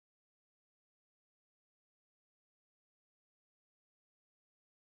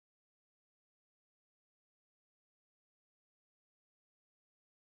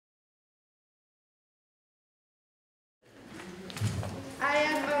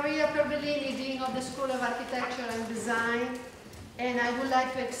Pervellini, Dean of the School of Architecture and Design, and I would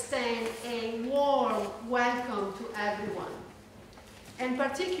like to extend a warm welcome to everyone, and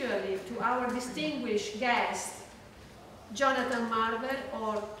particularly to our distinguished guest, Jonathan Marvel,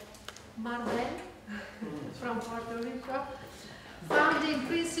 or Marvel, from Puerto Rico, founding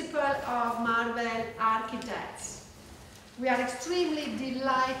principal of Marvel Architects. We are extremely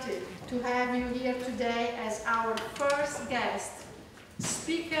delighted to have you here today as our first guest,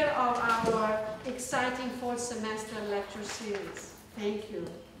 speaker of our exciting fall semester lecture series. Thank you,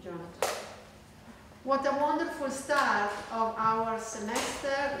 Jonathan. What a wonderful start of our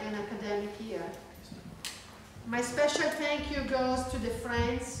semester and academic year. My special thank you goes to the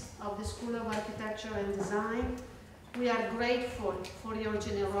friends of the School of Architecture and Design. We are grateful for your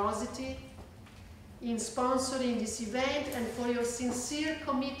generosity in sponsoring this event and for your sincere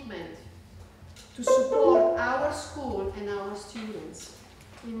commitment to support our school and our students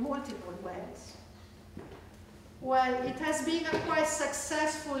in multiple ways. Well, it has been a quite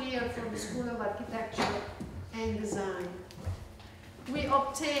successful year for the School of Architecture and Design. We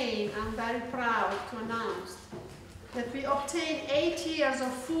obtained, I'm very proud to announce, that we obtained 8 years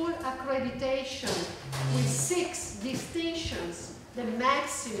of full accreditation with 6 distinctions, the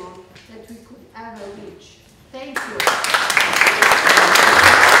maximum that we could ever reach. Thank you.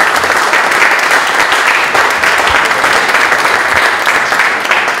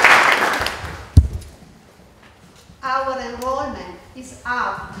 Our enrollment is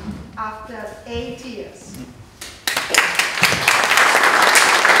up after 8 years.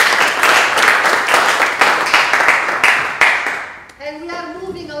 And we are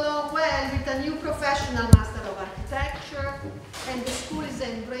moving along well with a new professional Master of Architecture, and the school is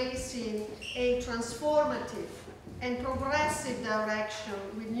embracing a transformative and progressive direction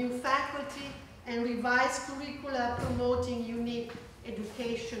with new faculty and revised curricula promoting unique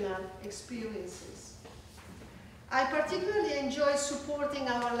educational experiences. I particularly enjoy supporting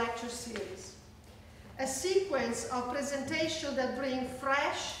our lecture series, a sequence of presentations that bring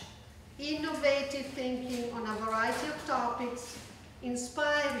fresh, innovative thinking on a variety of topics,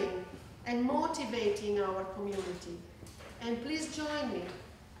 inspiring and motivating our community. And please join me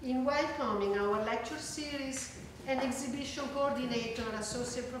in welcoming our lecture series and exhibition coordinator,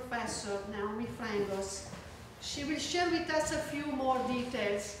 Associate Professor Naomi Frangos. She will share with us a few more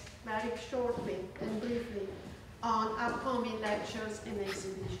details very shortly and briefly on upcoming lectures and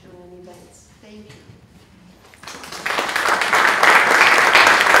exhibition and events. Thank you.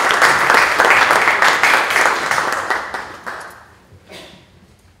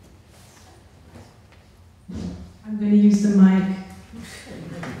 I'm going to use the mic.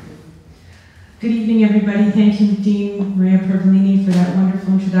 Good evening, everybody. Thank you, Dean Maria Pervellini, for that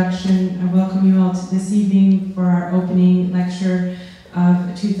wonderful introduction. I welcome you all to this evening for our opening lecture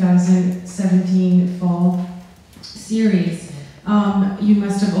of 2017 fall series. You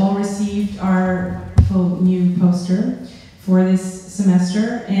must have all received our full new poster for this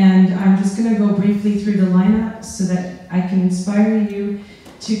semester, and I'm just going to go briefly through the lineup so that I can inspire you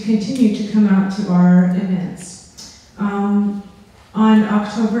to continue to come out to our events. On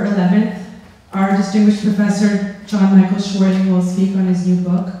October 11th, our distinguished professor, John Michael Schwarting, will speak on his new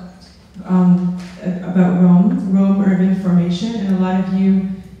book about Rome Urban Formation, and a lot of you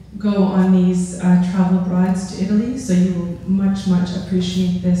go on these travel abroads to Italy, so you will much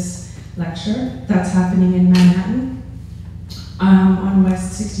appreciate this lecture. That's happening in Manhattan on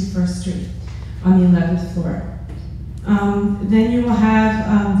West 61st Street on the 11th floor. Then you will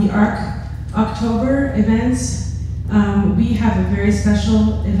have the ARC October events. We have a very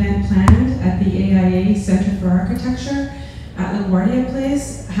special event planned at the AIA Center for Architecture at LaGuardia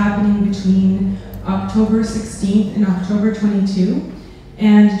Place, happening between October 16th and October 22.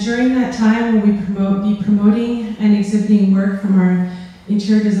 And during that time, we'll be promoting and exhibiting work from our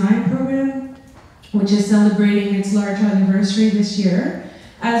interior design program, which is celebrating its large anniversary this year,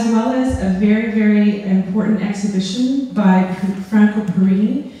 as well as a very important exhibition by Franco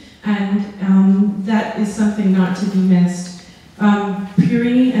Perini, and that is something not to be missed.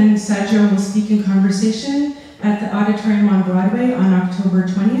 Perini and Sergio will speak in conversation at the Auditorium on Broadway on October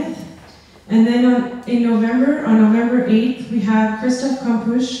 20th. And then on November 8th, we have Christophe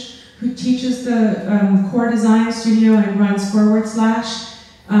Campuche, who teaches the core design studio and runs Forward Slash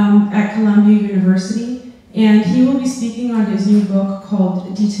at Columbia University. And he will be speaking on his new book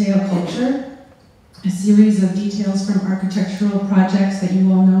called Detail Culture, a series of details from architectural projects that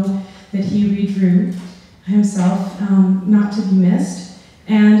you all know that he redrew himself, not to be missed.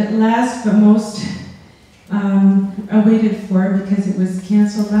 And last but most awaited for, because it was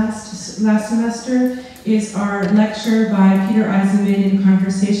canceled last semester, is our lecture by Peter Eisenman in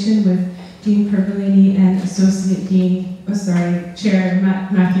conversation with chair,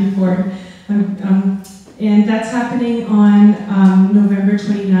 Matthew Ford. And that's happening on November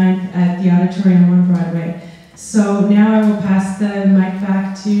 29th at the Auditorium on Broadway. So now I will pass the mic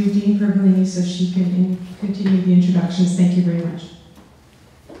back to Dean Pergolini so she can continue the introductions. Thank you very much.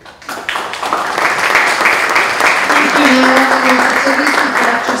 Thank you, Naomi. It's a terrific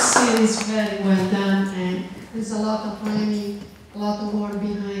lecture series, very well done, and there's a lot of planning, a lot of work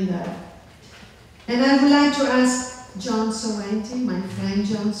behind that. And I would like to ask John Sorrenti, my friend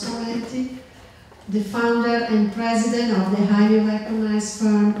John Sorrenti, the founder and president of the highly recognized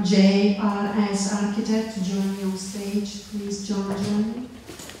firm JRS Architect, to join me on stage. Please, John, join me.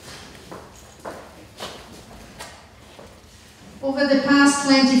 Over the past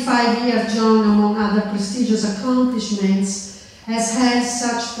 25 years, John, among other prestigious accomplishments, has held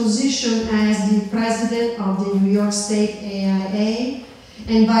such positions as the president of the New York State AIA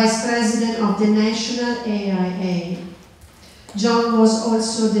and vice president of the National AIA. John was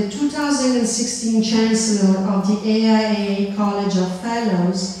also the 2016 Chancellor of the AIA College of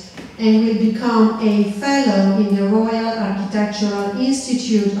Fellows and will become a Fellow in the Royal Architectural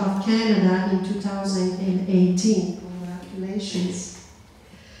Institute of Canada in 2018. Congratulations.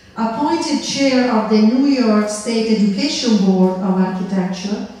 Appointed chair of the New York State Education Board of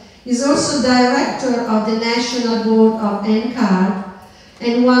Architecture, is also director of the National Board of NCARB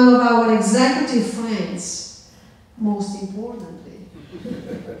and one of our executive friends. Most importantly.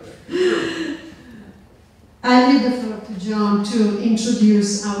 I leave the floor to John to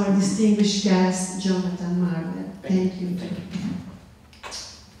introduce our distinguished guest, Jonathan Marvel. Thank you.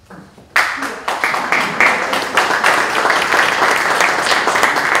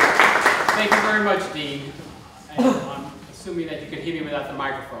 Thank you very much, Dean. And I'm assuming that you can hear me without the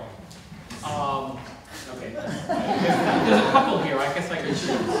microphone. Okay. There's a couple here. I guess I could choose.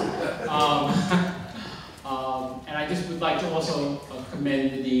 And I just would like to also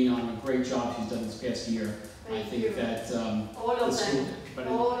commend the Dean on a great job she's done this past year. Thank I think you. that all of them,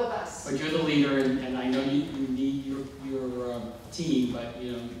 all of us. But you're the leader, and I know you need your team, but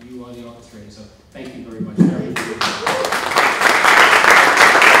you know you are the orchestrator. So thank you very much.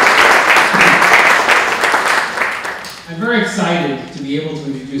 I'm very excited to be able to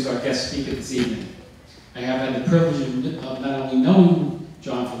introduce our guest speaker this evening. I have had the privilege of not only knowing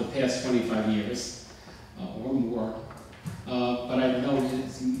John for the past 25 years, or more, but I've known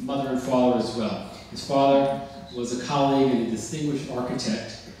his mother and father as well. His father was a colleague and a distinguished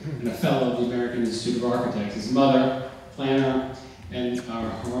architect and a fellow of the American Institute of Architects. His mother, planner, and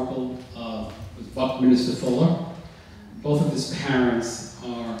her uncle was Buckminster Fuller. Both of his parents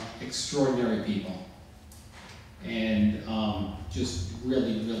are extraordinary people and just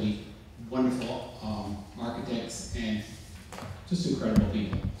really, really wonderful architects and just incredible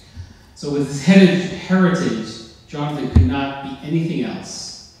people. So with his heritage, Jonathan could not be anything else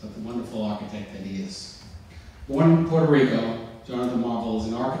but the wonderful architect that he is. Born in Puerto Rico, Jonathan Marvel is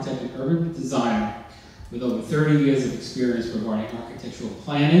an architect and urban designer with over 30 years of experience regarding architectural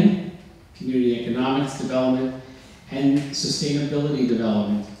planning, community economics development, and sustainability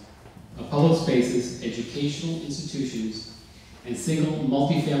development of public spaces, educational institutions, and single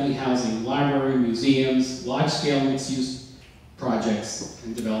multifamily housing, library, museums, large-scale mixed-use projects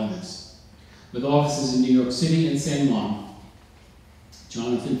and developments. With offices in New York City and San Juan,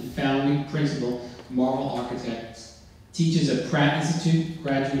 Jonathan, founding principal, Marvel Architects, teaches at Pratt Institute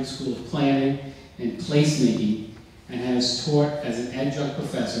Graduate School of Planning and Placemaking, and has taught as an adjunct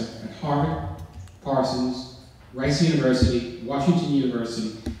professor at Harvard, Parsons, Rice University, Washington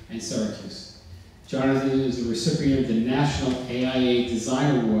University, and Syracuse. Jonathan is a recipient of the National AIA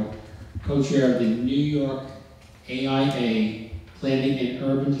Design Award, co-chair of the New York AIA Planning and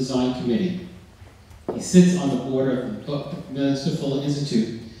Urban Design Committee. He sits on the board of the Buckminster Fuller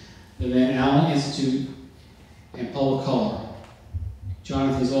Institute, the Van Allen Institute, and Public Color.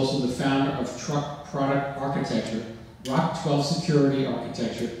 Jonathan is also the founder of Truck Product Architecture, Rock 12 Security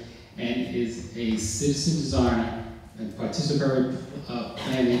Architecture, and is a citizen designer and participatory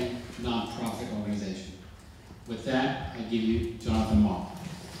planning nonprofit organization. With that, I give you Jonathan Marvel.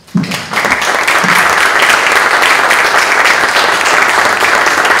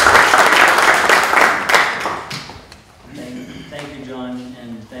 Thank you, John,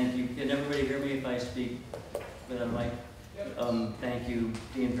 and thank you. Can everybody hear me if I speak without a mic? Thank you,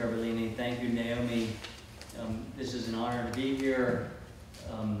 Dean Pergolini. Thank you, Naomi. This is an honor to be here.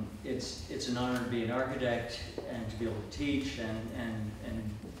 It's an honor to be an architect and to be able to teach and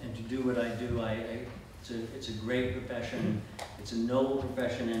to do what I do. It's a great profession. It's a noble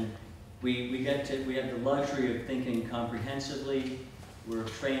profession, and we have the luxury of thinking comprehensively. We're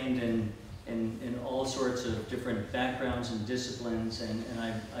trained in in all sorts of different backgrounds and disciplines, and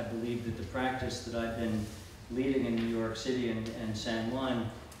I believe that the practice that I've been leading in New York City and San Juan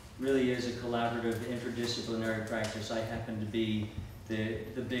really is a collaborative, interdisciplinary practice. I happen to be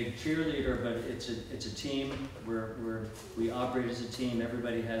the big cheerleader, but it's a team. We operate as a team.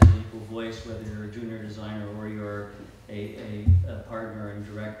 Everybody has an equal voice, whether you're a junior designer or you're a partner and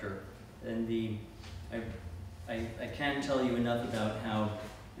director. And I can't tell you enough about how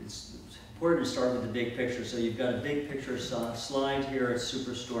it's important to start with the big picture. So you've got a big picture slide here at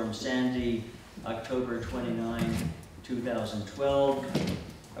Superstorm Sandy, October 29, 2012.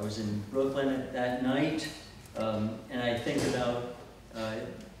 I was in Brooklyn that night, and I think about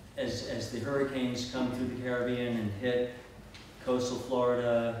as the hurricanes come through the Caribbean and hit coastal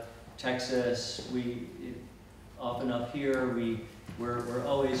Florida, Texas, often up here, we're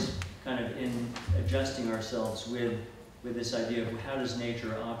always kind of in adjusting ourselves with this idea of how does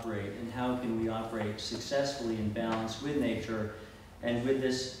nature operate and how can we operate successfully in balance with nature. And with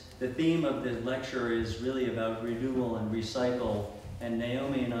this, the theme of the lecture is really about renewal and recycle. And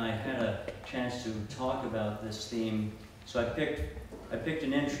Naomi and I had a chance to talk about this theme. So I picked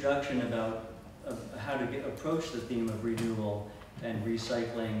an introduction about how to approach the theme of renewal and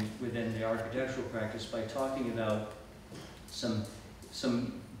recycling within the architectural practice by talking about some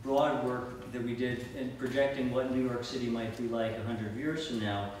broad work that we did in projecting what New York City might be like 100 years from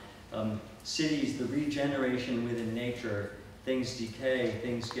now. Cities, the regeneration within nature, things decay,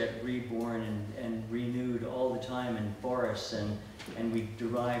 things get reborn and renewed all the time in forests, and we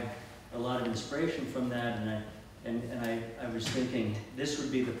derive a lot of inspiration from that. And I was thinking this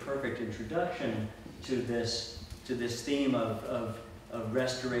would be the perfect introduction to this theme of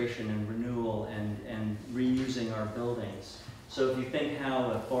restoration and renewal and reusing our buildings. So if you think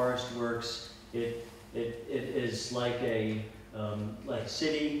how a forest works, it is like a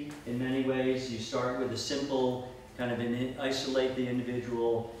city in many ways. You start with a simple kind of isolate the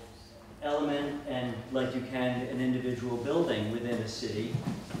individual element, and like you can an individual building within a city.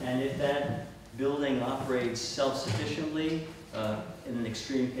 And if that building operates self-sufficiently, in an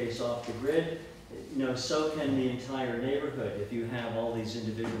extreme case off the grid, so can the entire neighborhood if you have all these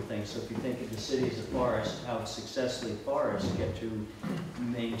individual things. So if you think of the city as a forest, how successfully forests get to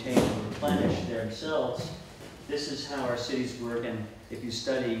maintain and replenish themselves, this is how our cities work. And if you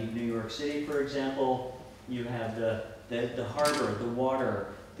study New York City, for example, you have the harbor, the water,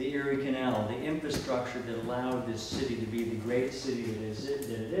 the Erie Canal, the infrastructure that allowed this city to be the great city that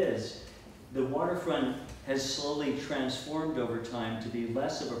it is. The waterfront has slowly transformed over time to be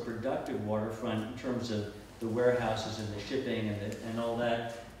less of a productive waterfront in terms of the warehouses and the shipping and all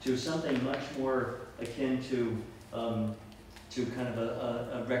that, to something much more akin to kind of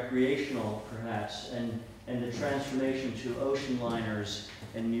a recreational, perhaps, and the transformation to ocean liners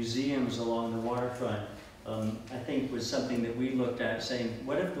and museums along the waterfront, I think was something that we looked at, saying,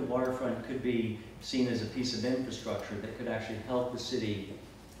 what if the waterfront could be seen as a piece of infrastructure that could actually help the city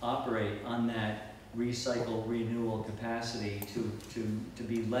operate on that recycle, renewal capacity to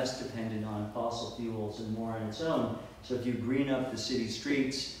be less dependent on fossil fuels and more on its own. So if you green up the city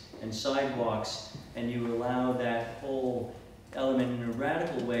streets and sidewalks and you allow that whole element in a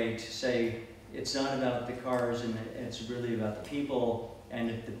radical way to say it's not about the cars and it's really about the people,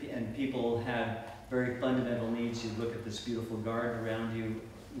 and people have very fundamental needs. You look at this beautiful garden around you.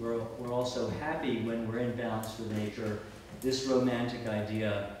 We're also happy when we're in balance with nature. This romantic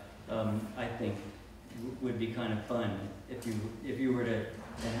idea, I think, would be kind of fun if you were to.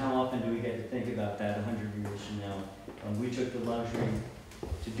 And how often do we get to think about that 100 years from now? We took the luxury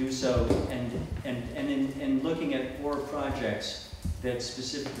to do so, and in looking at 4 projects that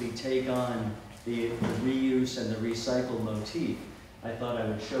specifically take on the reuse and the recycle motif, I thought I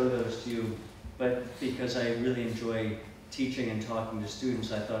would show those to you. But because I really enjoy teaching and talking to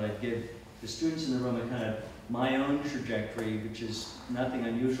students, I thought I'd give the students in the room a kind of my own trajectory, which is nothing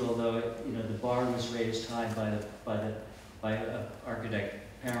unusual, although the bar was raised high by an architect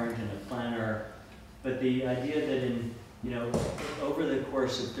parent and a planner. But the idea that over the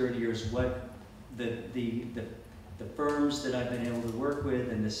course of 30 years, what the firms that I've been able to work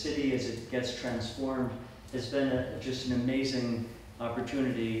with and the city as it gets transformed has been just an amazing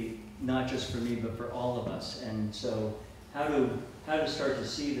opportunity, not just for me, but for all of us. And so how to start to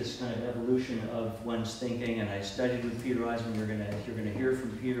see this kind of evolution of one's thinking. And I studied with Peter Eisman. You're gonna hear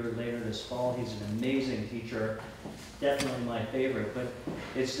from Peter later this fall. He's an amazing teacher, definitely my favorite. But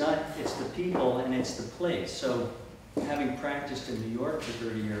it's the people and it's the place. So having practiced in New York for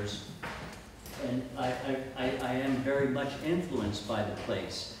 30 years, and I am very much influenced by the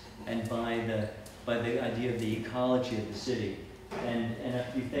place and by the idea of the ecology of the city. And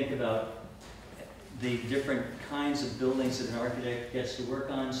if you think about the different kinds of buildings that an architect gets to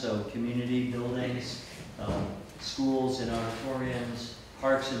work on, so community buildings, schools and auditoriums,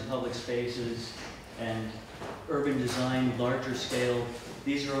 parks and public spaces, and urban design, larger scale.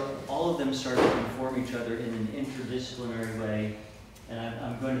 These are, all of them start to inform each other in an interdisciplinary way. And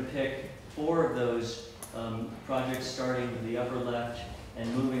I'm going to pick 4 of those projects, starting with the upper left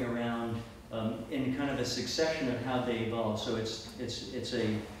and moving around in kind of a succession of how they evolve. So it's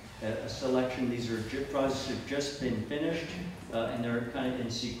a selection. These are projects that have just been finished, and they're kind of in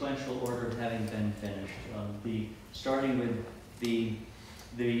sequential order of having been finished. Starting with the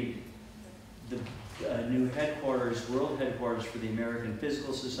new headquarters, world headquarters for the American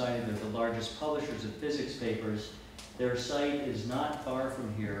Physical Society. They're the largest publishers of physics papers. Their site is not far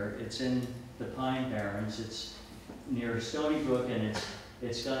from here. It's in the Pine Barrens. It's near Stony Brook, and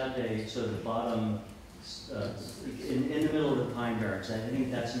it's got a sort of bottom in the middle of the Pine Barrens. I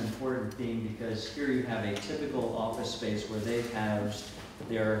think that's an important theme, because here you have a typical office space where they've housed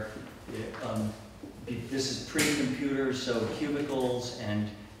their this is pre-computers, so cubicles and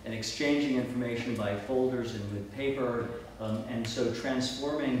exchanging information by folders and with paper, and so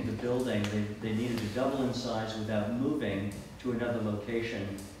transforming the building, they needed to double in size without moving to another location.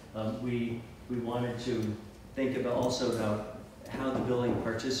 We wanted to think also about how the building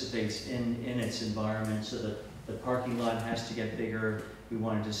participates in its environment, so that the parking lot has to get bigger. We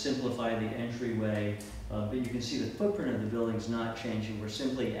wanted to simplify the entryway, but you can see the footprint of the building is not changing. We're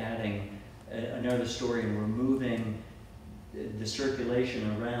simply adding another story, and we're moving the circulation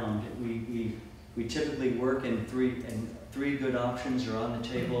around. We typically work in three good options are on the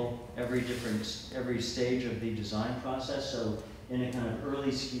table every stage of the design process. So in a kind of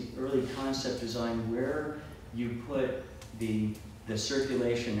early concept design, where you put the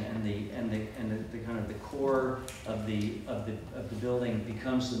circulation and the kind of the core of the building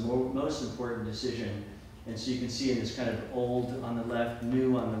becomes the most important decision. And so you can see in this kind of old on the left,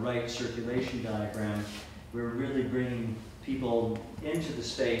 new on the right circulation diagram, we're really bringing people into the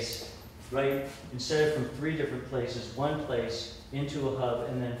space, right? Instead of from 3 different places, one place into a hub,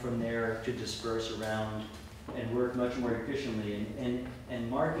 and then from there to disperse around and work much more efficiently. And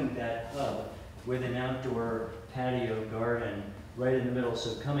marking that hub with an outdoor patio garden right in the middle.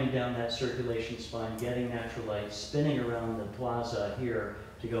 So coming down that circulation spine, getting natural light, spinning around the plaza here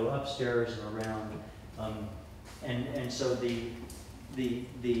to go upstairs and around. And so the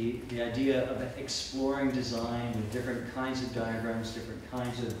idea of exploring design with different kinds of diagrams, different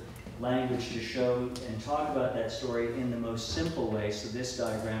kinds of language to show and talk about that story in the most simple way. So this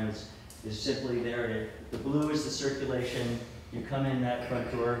diagram is simply there. The blue is the circulation. You come in that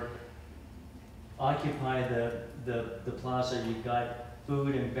front door, occupy the plaza. You've got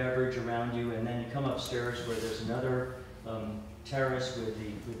food and beverage around you, and then you come upstairs where there's another terrace with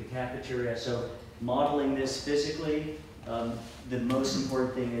the cafeteria. So modeling this physically, the most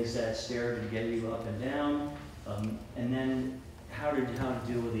important thing is that stair to get you up and down, and then how to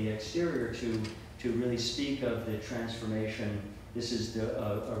deal with the exterior to really speak of the transformation. This is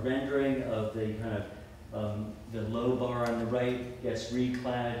a rendering of the kind of the low bar on the right gets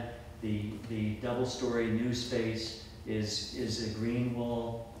reclad. The double-story new space is a green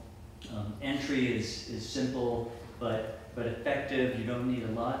wall. Entry is simple but effective. You don't need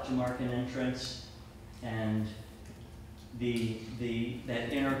a lot to mark an entrance. And that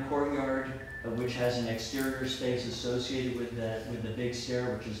inner courtyard, which has an exterior space associated with the big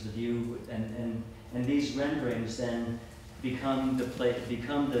stair, which is the view, and these renderings then become the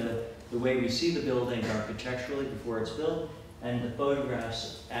way we see the building architecturally before it's built, and the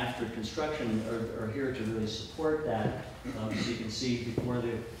photographs after construction are here to really support that. So you can see before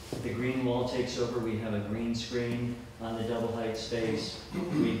the green wall takes over, we have a green screen on the double height space.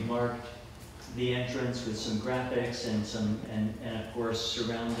 We've marked the entrance with some graphics and of course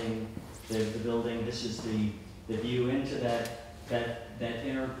surrounding the building. This is the view into that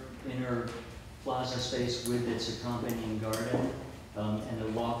inner plaza space with its accompanying garden, and the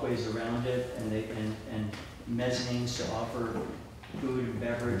walkways around it, and mezzanines to offer food and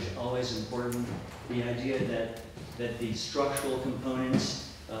beverage, always important. The idea that the structural components,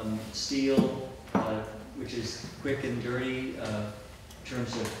 steel, which is quick and dirty in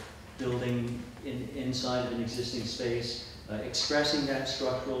terms of building inside of an existing space, expressing that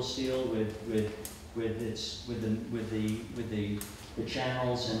structural steel with the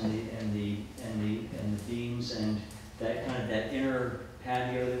channels and the beams, and that kind of that inner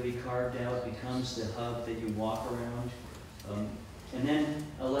patio that we carved out becomes the hub that you walk around, and then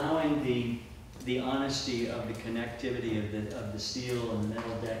allowing the honesty of the connectivity of the steel and the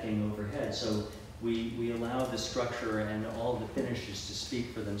metal decking overhead. So we allow the structure and all the finishes to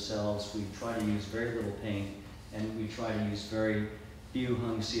speak for themselves. We try to use very little paint, and we try to use very few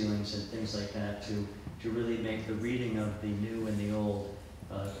hung ceilings and things like that to really make the reading of the new and the old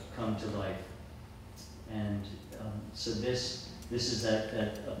come to life. And so this is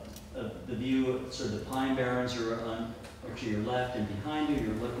the view. Sort of the pine barrens are to your left, and behind you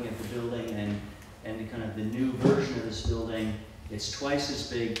you're looking at the building and the kind of the new version of this building. It's twice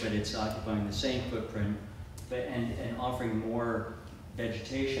as big, but it's occupying the same footprint, and offering more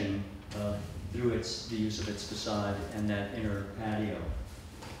vegetation through the use of its facade and that inner patio.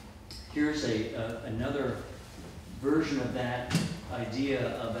 Here's another version of that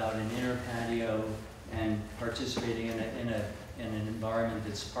idea about an inner patio and participating in an environment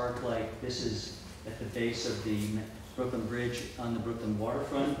that's park-like. This is at the base of the Brooklyn Bridge on the Brooklyn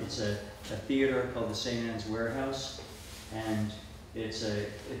waterfront. It's a theater called the St. Anne's Warehouse, and it's a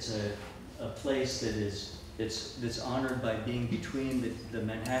place that's honored by being between the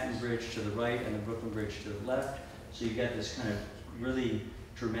Manhattan Bridge to the right and the Brooklyn Bridge to the left. So you get this kind of really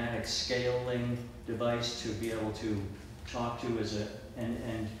dramatic scaling device to be able to talk to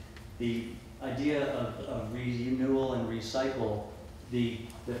and the idea of renewal and recycle. The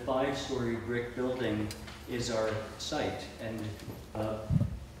 5-story brick building is our site, and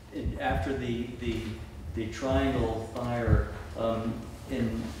after the Triangle fire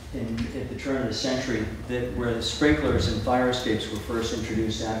at the turn of the century, where the sprinklers and fire escapes were first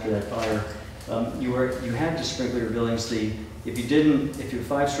introduced after that fire, you had to sprinkle your buildings. If your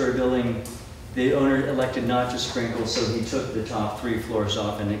 5-story building, the owner elected not to sprinkle, so he took the top 3 floors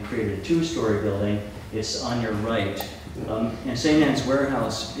off and it created a 2-story building. It's on your right. And St. Anne's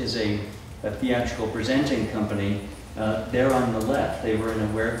Warehouse is a theatrical presenting company. They're on the left. They were in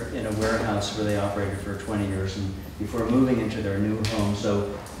a warehouse where they operated for 20 years and before moving into their new home. So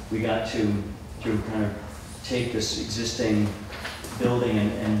we got to kind of take this existing building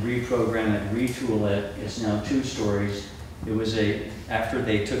and reprogram it, retool it. It's now 2 stories. It was after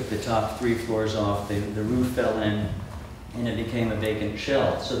they took the top 3 floors off, the roof fell in and it became a vacant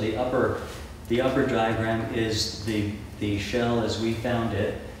shell. So the upper diagram is the shell as we found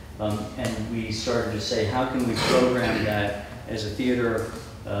it. And we started to say, how can we program that as a theater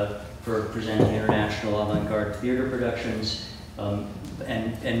for presenting international avant-garde theater productions?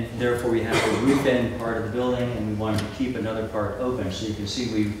 And therefore we have to roof in part of the building, and we wanted to keep another part open. So you can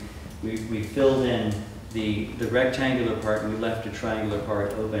see we filled in the rectangular part, and we left a triangular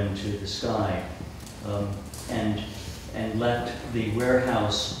part open to the sky, and left the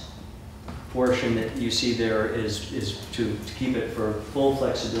warehouse portion that you see there is to keep it for full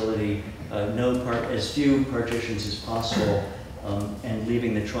flexibility, as few partitions as possible, and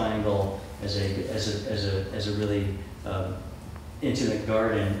leaving the triangle as a really intimate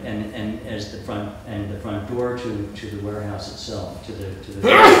garden, and as the front door to the warehouse itself, to the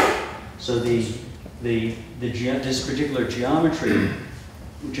so this particular geometry,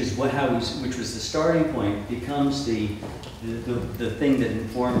 which was the starting point, becomes the thing that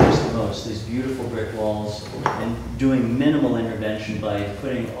informed us the most. These beautiful brick walls, and doing minimal intervention by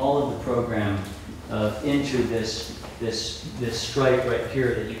putting all of the program into this stripe right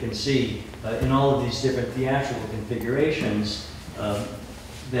here that you can see in all of these different theatrical configurations.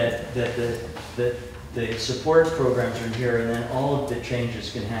 That the support programs are in here, and then all of the changes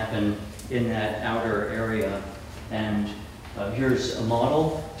can happen in that outer area. And here's a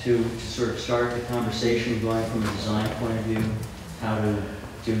model to sort of start the conversation going from a design point of view, how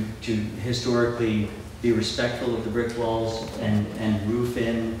to historically be respectful of the brick walls and roof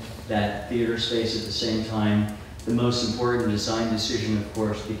in that theater space at the same time. The most important design decision, of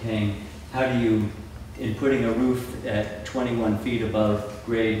course, became how do you, in putting a roof at 21 feet above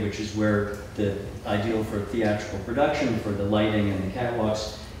grade, which is where the ideal for theatrical production, for the lighting and the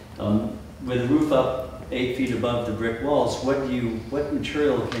catwalks, with a roof up 8 feet above the brick walls, what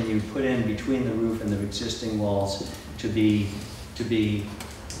material can you put in between the roof and the existing walls to be a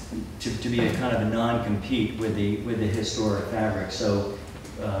kind of a non-compete with the historic fabric? So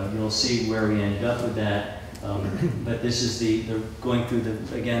you'll see where we ended up with that. But this is going through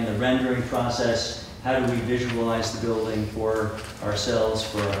the rendering process. How do we visualize the building for ourselves,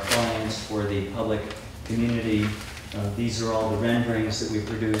 for our clients, for the public community? These are all the renderings that we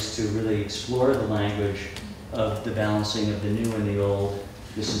produce to really explore the language of the balancing of the new and the old.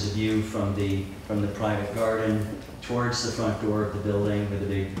 This is a view from the private garden towards the front door of the building with a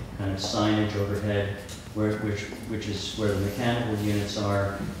big kind of signage overhead, which is where the mechanical units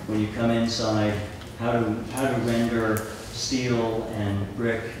are. When you come inside, how to render steel and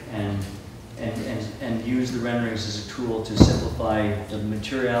brick and use the renderings as a tool to simplify the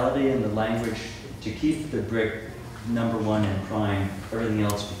materiality and the language to keep the brick number one and prime, everything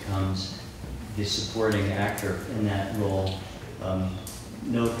else becomes the supporting actor in that role.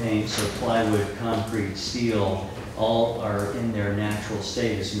 No paint, so plywood, concrete, steel, all are in their natural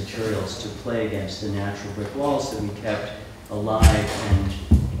state as materials to play against the natural brick walls that we kept alive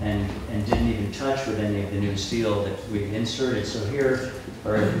and didn't even touch with any of the new steel that we inserted. So here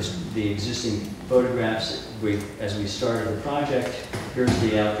are the existing photographs as we started the project. Here's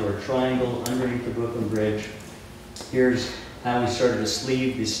the outdoor triangle underneath the Brooklyn Bridge. Here's how we started to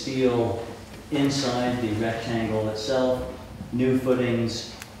sleeve the steel inside the rectangle itself. New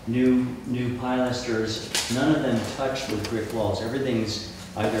footings, new pilasters, none of them touch with brick walls. Everything's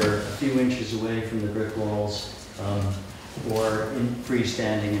either a few inches away from the brick walls or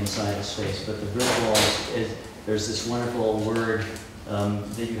freestanding inside a space. But the brick walls, there's this wonderful word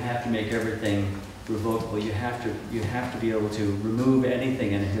that you have to make everything revocable. You have to be able to remove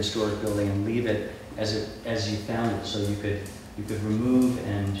anything in a historic building and leave it as you found it. So you could remove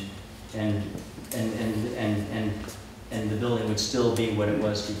and the building would still be what it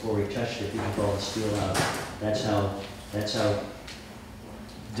was before we touched it. We took all the steel out. That's how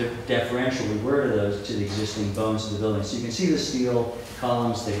deferential we were to the existing bones of the building. So you can see the steel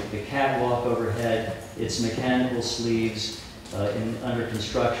columns, the catwalk overhead, its mechanical sleeves under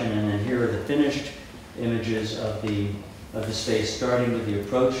construction, and then here are the finished images of the space, starting with the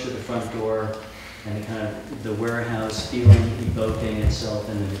approach to the front door and the kind of the warehouse feeling evoking itself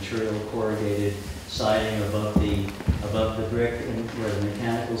in the material corrugated siding above the brick and where the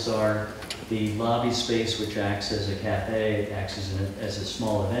mechanicals are. The lobby space, which acts as a cafe, it acts as a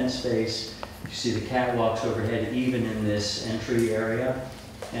small event space. You see the catwalks overhead, even in this entry area,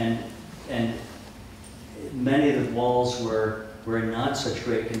 and many of the walls were in not such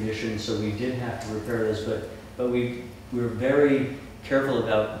great condition, so we did have to repair those. But we were very careful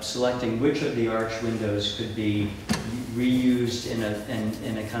about selecting which of the arch windows could be reused in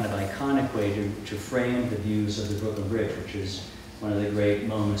a kind of iconic way to frame the views of the Brooklyn Bridge, which is one of the great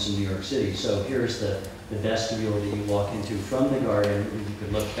moments in New York City. So here's the vestibule that you walk into from the garden, and you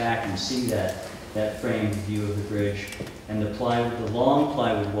could look back and see that framed view of the bridge, and the long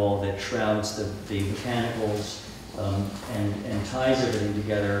plywood wall that shrouds the mechanicals and ties everything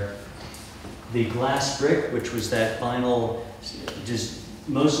together. The glass brick, which was that final, just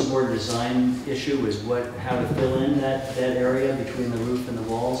most important design issue, was how to fill in that area between the roof and the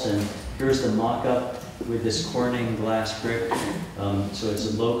walls. And here's the mock-up with this Corning glass brick. So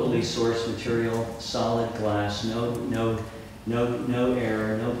it's a locally sourced material, solid glass, no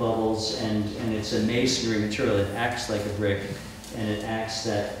air, no bubbles, and it's a masonry material. It acts like a brick, and it has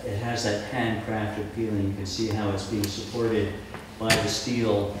that handcrafted feeling. You can see how it's being supported by the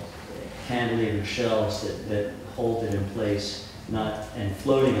steel cantilever shelves that hold it in place, and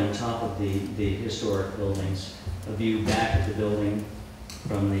floating on top of the historic buildings. A view back at the building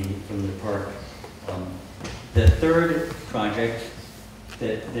from the park. The third project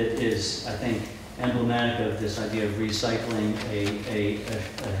that is, I think, emblematic of this idea of recycling a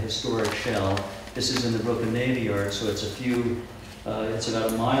historic shell. This is in the Brooklyn Navy Yard, so it's it's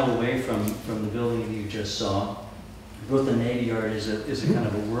about a mile away from the building that you just saw. Brooklyn Navy Yard is a kind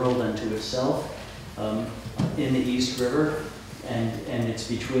of a world unto itself in the East River, and it's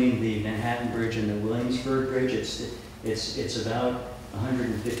between the Manhattan Bridge and the Williamsburg Bridge. It's about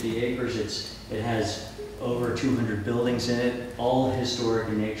 150 acres. It has over 200 buildings in it, all historic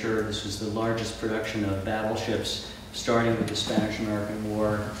in nature. This was the largest production of battleships, starting with the Spanish-American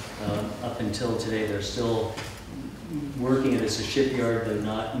War up until today. They're still working it as a shipyard. They're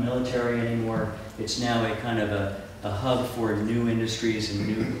not military anymore. It's now a kind of a hub for new industries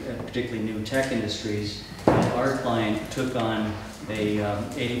and particularly new tech industries. And our client took on a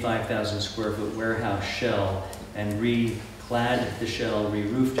 85,000 square foot warehouse shell and clad the shell,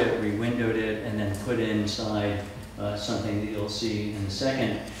 re-roofed it, re-windowed it, and then put inside something that you'll see in a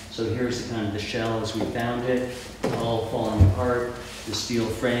second. So here's the kind of the shell as we found it, all falling apart. The steel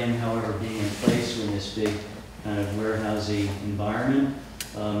frame, however, being in place in this big kind of warehousey environment.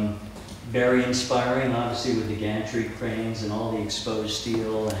 Very inspiring, obviously, with the gantry cranes and all the exposed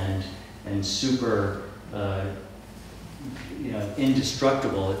steel and super,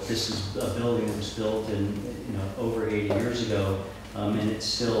 indestructible. This is a building that was built over 80 years ago, and it's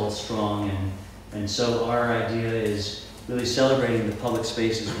still strong. And so our idea is really celebrating the public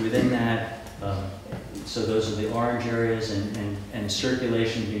spaces within that. So those are the orange areas, and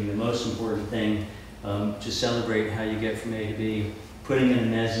circulation being the most important thing to celebrate how you get from A to B. Putting in a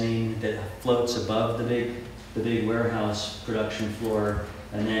mezzanine that floats above the big warehouse production floor,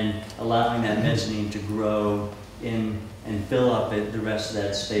 and then allowing that mezzanine to grow in and fill up the rest of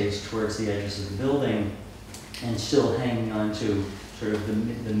that space towards the edges of the building, and still hanging on to sort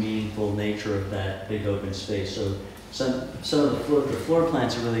of the meaningful nature of that big open space. So some of the floor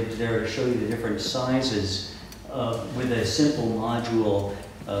plans are really there to show you the different sizes with a simple module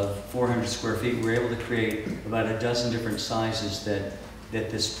of 400 square feet. We're able to create about a dozen different sizes that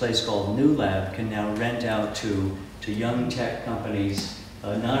this place called New Lab can now rent out to young tech companies,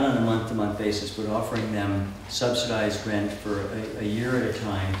 not on a month-to-month basis, but offering them subsidized rent for a year at a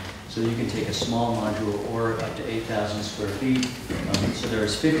time. So you can take a small module or up to 8,000 square feet. So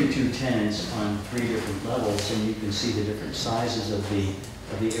there's 52 tenants on 3 different levels, and you can see the different sizes of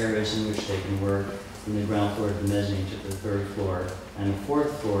the areas in which they can work, from the ground floor to the mezzanine to the 3rd floor and the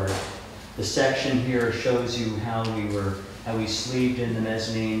 4th floor. The section here shows you how we sleeved in the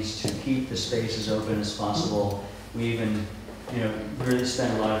mezzanines to keep the space as open as possible. We even, really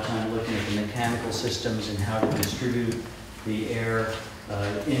spent a lot of time looking at the mechanical systems and how to distribute the air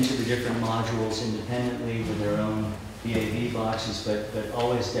into the different modules independently with their own VAV boxes, but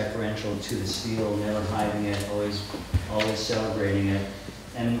always deferential to the steel, never hiding it, always celebrating it.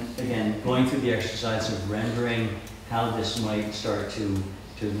 And again, going through the exercise of rendering how this might start to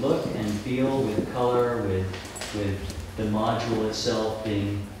look and feel with color, with the module itself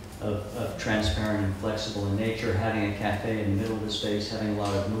being of transparent and flexible in nature, having a cafe in the middle of the space, having a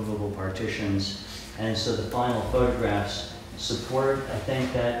lot of movable partitions. And so the final photographs support, I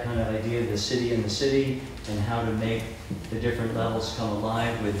think, that kind of idea of the city in the city and how to make the different levels come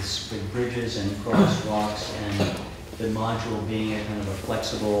alive with bridges and crosswalks, and the module being a kind of a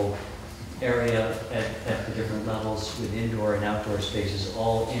flexible area at the different levels with indoor and outdoor spaces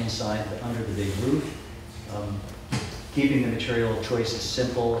all inside under the big roof. Keeping the material choices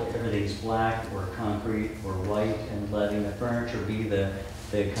simple, everything's black or concrete or white, and letting the furniture be the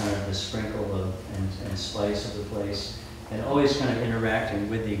kind of the sprinkle of and spice of the place. And always kind of interacting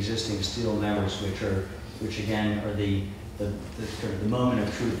with the existing steel members, which again are the sort of the moment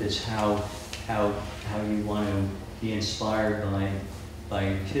of truth is how you want to be inspired by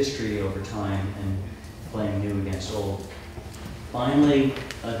history over time and playing new against old. Finally,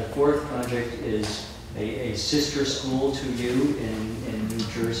 the 4th project is a sister school to you in New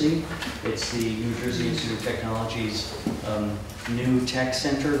Jersey. It's the New Jersey Institute of Technology's new tech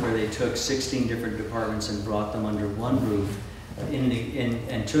center, where they took 16 different departments and brought them under one roof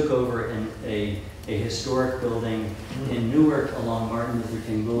and took over a historic building in Newark along Martin Luther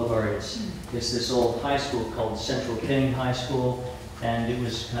King Boulevard. It's this old high school called Central King High School, and it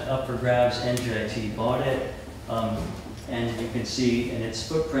was kind of up for grabs. NYIT bought it, and you can see in its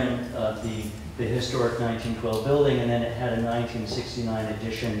footprint the historic 1912 building, and then it had a 1969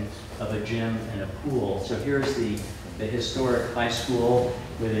 addition of a gym and a pool. So here's the historic high school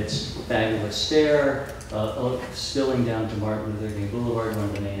with its fabulous stair, spilling down to Martin Luther King Boulevard, one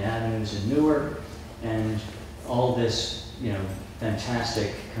of the main avenues in Newark, and all this,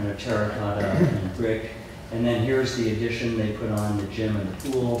 fantastic kind of terracotta and brick. And then here's the addition they put on, the gym and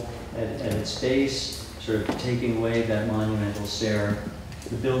the pool at its base, sort of taking away that monumental stair.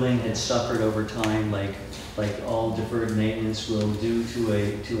 The building had suffered over time, like all deferred maintenance will do to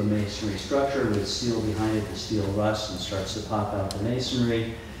a masonry structure. With steel behind it, the steel rusts and starts to pop out the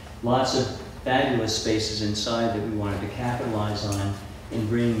masonry. Lots of fabulous spaces inside that we wanted to capitalize on in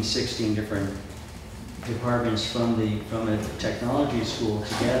bringing 16 different departments from a technology school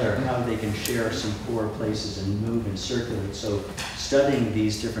together, how they can share some core places and move and circulate. So studying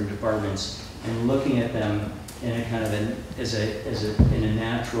these different departments and looking at them in a kind of as a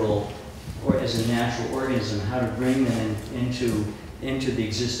natural organism, how to bring them into the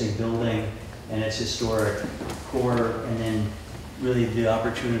existing building and its historic core, and then really the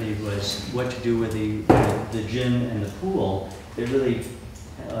opportunity was what to do with the gym and the pool. They really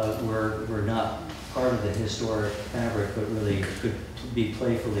were not part of the historic fabric, but really could be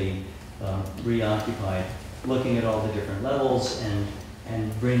playfully reoccupied. Looking at all the different levels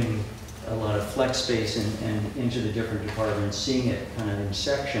and bringing a lot of flex space and into the different departments, seeing it kind of in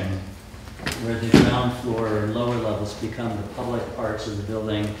section, where the ground floor and lower levels become the public parts of the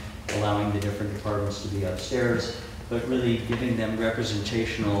building, allowing the different departments to be upstairs, but really giving them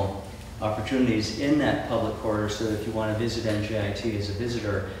representational opportunities in that public corridor, so that if you want to visit NYIT as a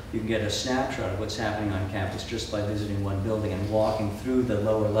visitor, you can get a snapshot of what's happening on campus just by visiting one building and walking through the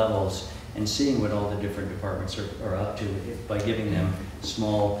lower levels and seeing what all the different departments are up to by giving them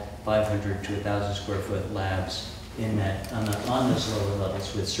small 500 to 1,000 square foot labs in that on those lower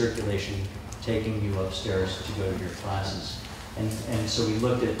levels, with circulation taking you upstairs to go to your classes. And so we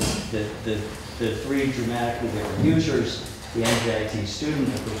looked at the 3 dramatically different users: the NYIT student,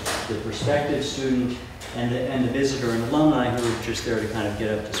 the prospective student, and the visitor and alumni who are just there to kind of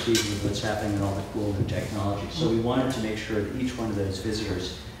get up to speed with what's happening and all the cool new technology. So we wanted to make sure that each one of those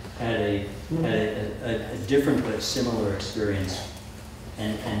visitors had a different but similar experience.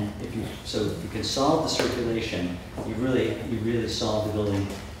 And if you can solve the circulation, you really solve the building.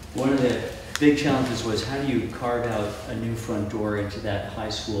 One of the big challenges was, how do you carve out a new front door into that high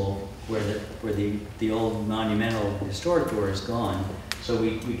school where the old monumental historic door is gone? So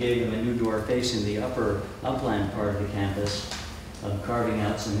we gave them a new door facing the upland part of the campus, carving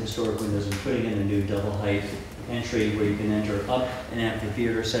out some historic windows and putting in a new double height entry where you can enter up an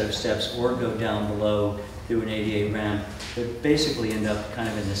amphitheater set of steps or go down below through an ADA ramp, but basically end up kind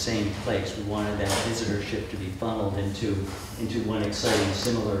of in the same place. We wanted that visitorship to be funneled into one exciting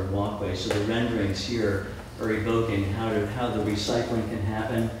similar walkway. So the renderings here are evoking how the recycling can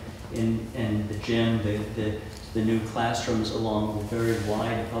happen in the gym, the new classrooms along the very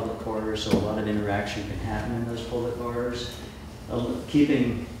wide public corridors, so a lot of interaction can happen in those public corridors.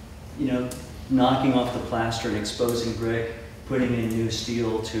 Keeping, knocking off the plaster and exposing brick, putting in new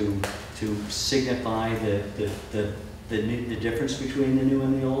steel to signify the difference between the new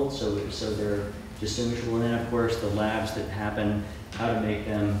and the old, so they're distinguishable. And then of course the labs that happen, how to make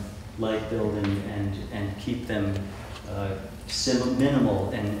them light build and keep them minimal,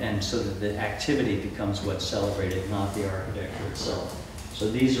 and so that the activity becomes what's celebrated, not the architecture itself. So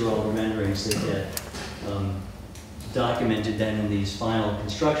these are all the renderings that get documented then in these final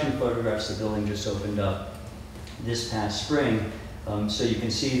construction photographs. The building just opened up this past spring. So you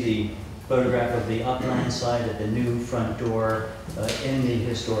can see the photograph of the upland side at the new front door in the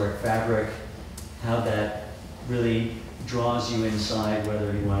historic fabric, how that really draws you inside,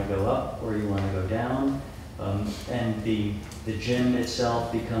 whether you want to go up or you want to go down. And the gym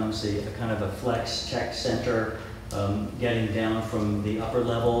itself becomes a kind of a flex tech center, getting down from the upper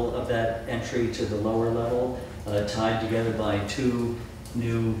level of that entry to the lower level, tied together by two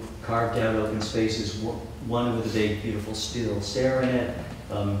new carved out open spaces, one with a big beautiful steel stair in it,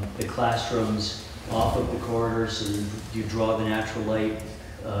 the classrooms off of the corridors, so you draw the natural light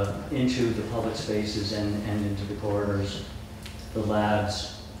into the public spaces and into the corridors. The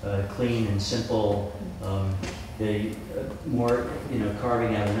labs, clean and simple, more,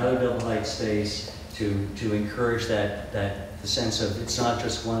 carving out another double height space to encourage the sense of, it's not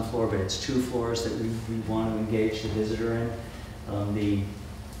just one floor, but it's two floors that we want to engage the visitor in.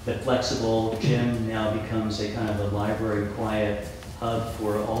 The flexible gym now becomes a kind of a library quiet hub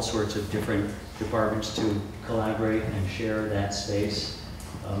for all sorts of different departments to collaborate and share that space.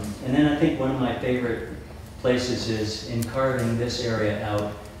 And then I think one of my favorite places is in carving this area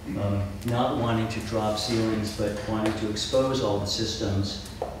out, not wanting to drop ceilings, but wanting to expose all the systems,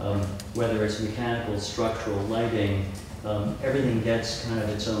 whether it's mechanical, structural, lighting, everything gets kind of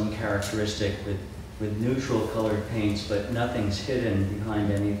its own characteristic with neutral colored paints, but nothing's hidden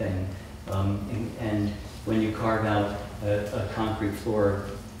behind anything. And when you carve out a concrete floor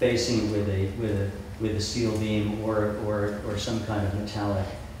facing with a steel beam or some kind of metallic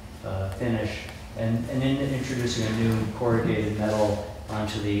finish, and then introducing a new corrugated metal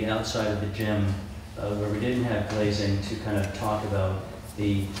onto the outside of the gym, where we didn't have glazing, to kind of talk about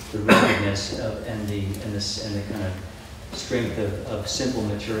the ruggedness and the kind of strength of simple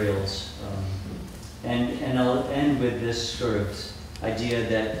materials. And I'll end with this sort of idea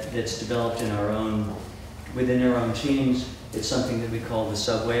that's developed within our own teams. It's something that we call the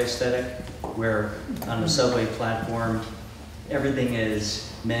subway aesthetic, where on the subway platform, everything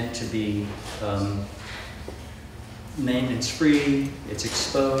is meant to be maintenance-free, it's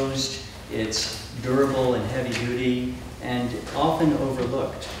exposed, it's durable and heavy-duty, and often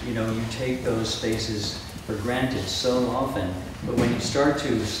overlooked. You take those spaces for granted so often, but when you start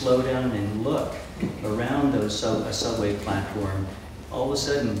to slow down and look around a subway platform, all of a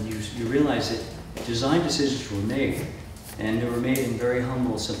sudden you realize that design decisions were made, and they were made in very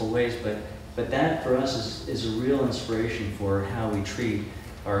humble, simple ways, but that for us is a real inspiration for how we treat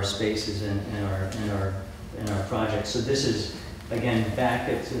our spaces and our projects. So this is, again, back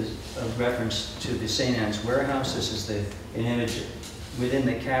at a reference to the St. Anne's warehouse. This is an image within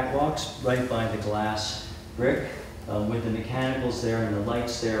the catwalks, right by the glass brick, with the mechanicals there and the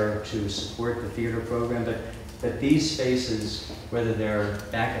lights there to support the theater program. But these spaces, whether they're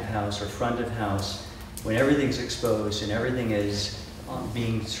back of house or front of house, when everything's exposed and everything is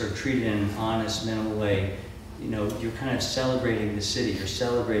being sort of treated in an honest, minimal way, you're kind of celebrating the city, you're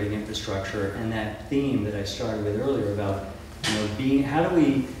celebrating infrastructure, and that theme that I started with earlier about,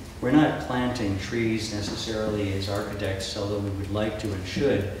 we're not planting trees necessarily as architects, although we would like to and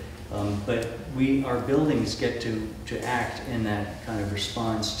should, but our buildings get to act in that kind of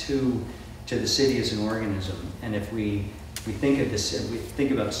response to to the city as an organism. And if we think of this, if we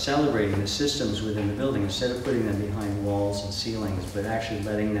think about celebrating the systems within the building instead of putting them behind walls and ceilings, but actually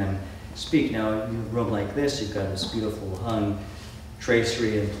letting them speak. Now, in a room like this, you've got this beautiful hung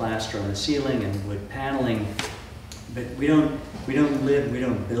tracery and plaster on the ceiling and wood paneling, but we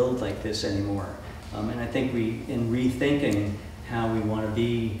don't build like this anymore. And I think in rethinking how we want to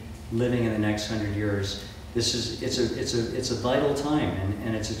be living in the next 100 years, it's a vital time,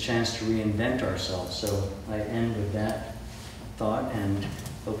 and it's a chance to reinvent ourselves. So I end with that thought and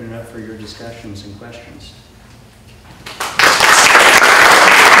open it up for your discussions and questions.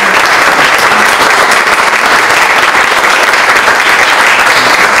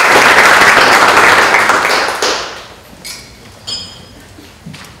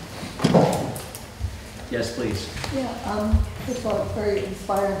 Yes, please. Yeah, first of all, it's very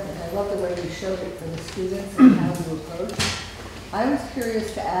inspiring, and I love the way you showed it for the students and how you approach. I was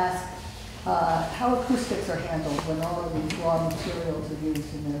curious to ask how acoustics are handled when all of these raw materials are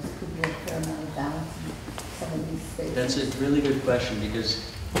used, and there could be a fair amount of balance in some of these spaces. That's a really good question, because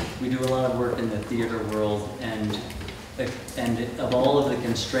we do a lot of work in the theater world, and of all of the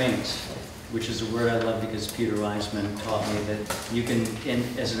constraints, which is a word I love because Peter Reisman taught me that you can,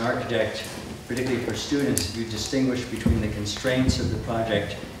 as an architect, particularly for students, you distinguish between the constraints of the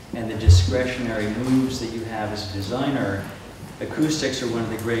project and the discretionary moves that you have as a designer. Acoustics are one of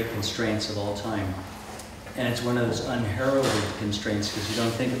the great constraints of all time. And it's one of those unheralded constraints because you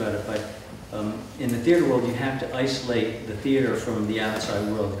don't think about it, but in the theater world, you have to isolate the theater from the outside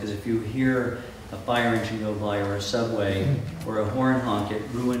world, because if you hear a fire engine go by or a subway or a horn honk, it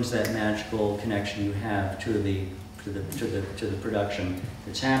ruins that magical connection you have to the production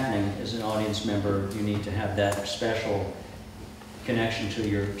that's happening. As an audience member, you need to have that special connection to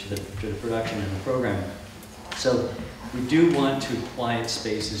the production and the program. So we do want to quiet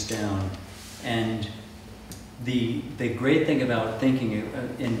spaces down, and the great thing about thinking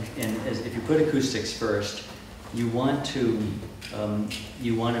if you put acoustics first, you want to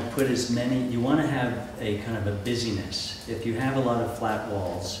put as many, you want to have a kind of a busyness. If you have a lot of flat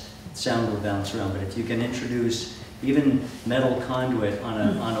walls, sound will bounce around, but if you can introduce even metal conduit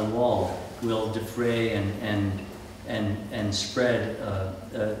on a wall, will defray and spread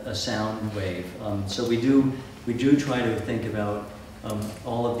a sound wave. So we do try to think about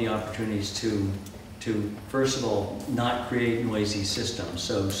all of the opportunities to first of all not create noisy systems.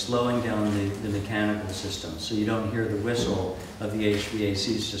 So slowing down the mechanical system, so you don't hear the whistle of the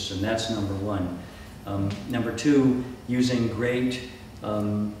HVAC system. That's number one. Number two, using great.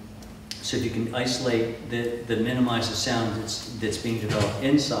 So if you can isolate the minimize the sound that's being developed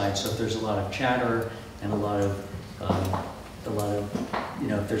inside. So if there's a lot of chatter and a lot of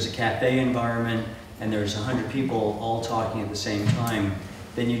if there's a cafe environment and there's 100 people all talking at the same time,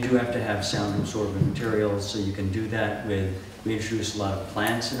 then you do have to have sound absorbent materials. So you can do that with, we introduce a lot of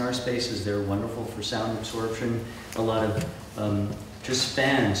plants in our spaces. They're wonderful for sound absorption. A lot of just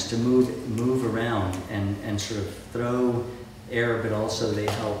fans to move around and sort of throw air, but also they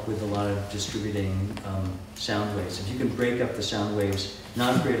help with a lot of distributing sound waves. If you can break up the sound waves,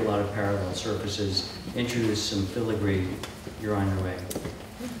 not create a lot of parallel surfaces, introduce some filigree, you're on your way.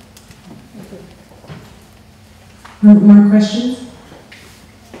 More questions?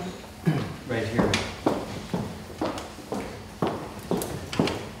 Right here.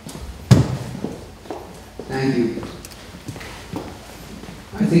 Thank you.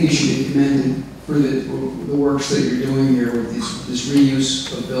 I think you should be commended for the works that you're doing here with this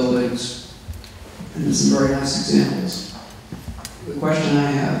reuse of buildings, and there's some very nice examples. The question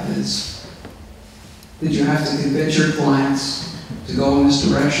I have is, did you have to convince your clients to go in this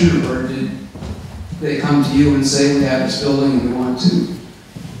direction, or did they come to you and say, we have this building and we want to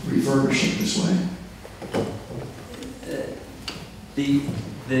refurbish it this way?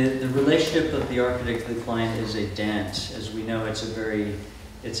 The relationship of the architect to the client is a dance. As we know, it's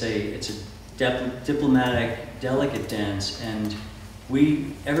a diplomatic, delicate dance, and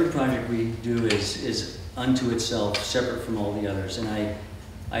every project we do is unto itself, separate from all the others. And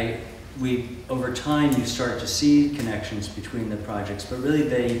over time you start to see connections between the projects, but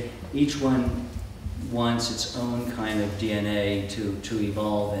really each one wants its own kind of DNA to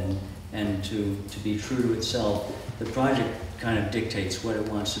evolve and to be true to itself. The project kind of dictates what it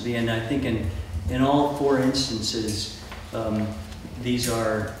wants to be, and I think in all four instances, these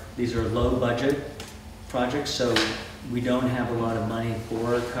are low budget projects, so we don't have a lot of money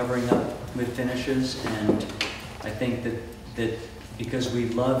for covering up with finishes, and I think that because we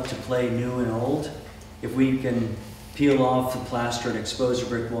love to play new and old, if we can peel off the plaster and expose a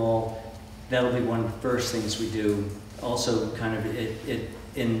brick wall, that'll be one of the first things we do. Also, kind of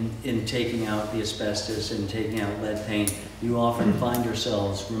in taking out the asbestos and taking out lead paint, you often find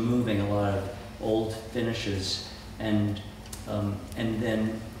yourselves removing a lot of old finishes, and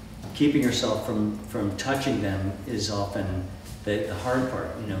then keeping yourself from touching them is often the hard part.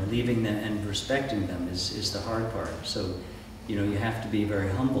 You know, leaving them and respecting them is the hard part. So, you know, you have to be very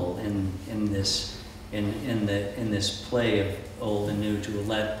humble in this play of old and new, to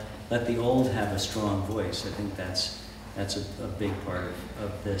let the old have a strong voice. I think that's a big part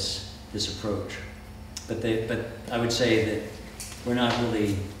of this approach. But I would say that we're not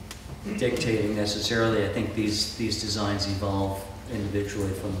really dictating necessarily. I think these designs evolve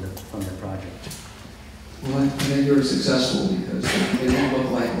individually from the project. Well, I think you're successful because they don't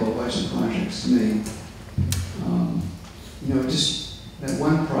look like low-budget projects to me. You know, just that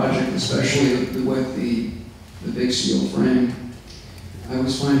one project, especially with the big steel frame, I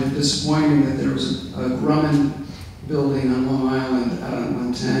always find it disappointing that there was a Grumman building on Long Island out on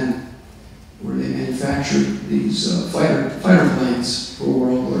 110 where they manufactured these fighter planes for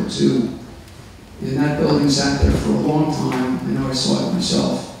World War II. And that building sat there for a long time. I know I saw it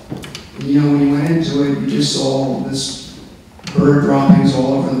myself. And you know, when you went into it, you just saw this bird droppings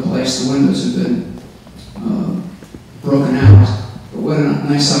all over the place. The windows had been broken out. But what a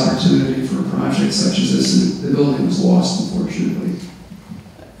nice opportunity for a project such as this. And the building was lost, unfortunately.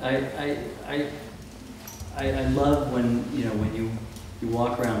 I love when, you know, when you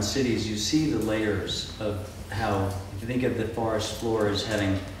walk around cities, you see the layers of how, if you think of the forest floor as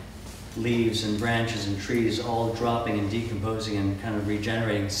having leaves and branches and trees all dropping and decomposing and kind of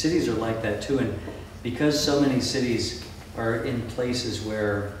regenerating. Cities are like that too, and because so many cities are in places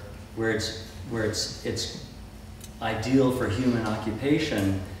where it's ideal for human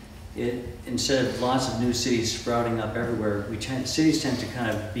occupation, instead of lots of new cities sprouting up everywhere, cities tend to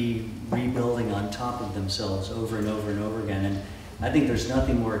kind of be rebuilding on top of themselves over and over and over again. And I think there's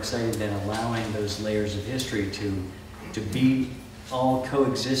nothing more exciting than allowing those layers of history to be all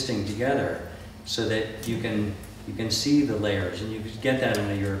coexisting together, so that you can see the layers, and you get that in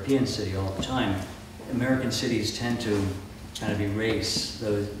a European city all the time. American cities tend to kind of erase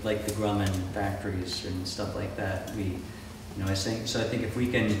those, like the Grumman factories and stuff like that. I think if we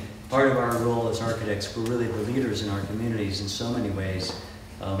can, part of our role as architects, we're really the leaders in our communities in so many ways,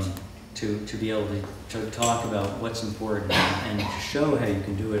 to be able to talk about what's important and to show how you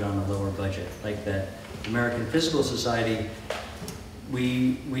can do it on a lower budget. Like the American Physical Society,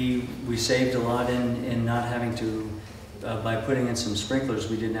 we saved a lot in not having to, by putting in some sprinklers,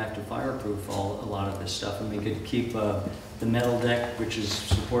 we didn't have to fireproof a lot of this stuff, and we could keep the metal deck, which is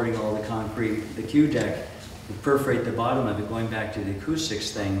supporting all the concrete, the Q deck, we perforate the bottom of it. Going back to the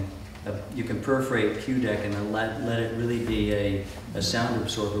acoustics thing, you can perforate Q deck and then let it really be a sound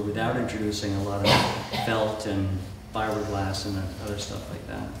absorber without introducing a lot of felt and fiberglass and other stuff like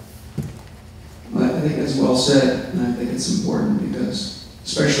that. Well, I think that's well said, and I think it's important because,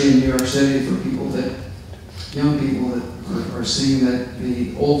 especially in New York City, for people that, young people that are seeing that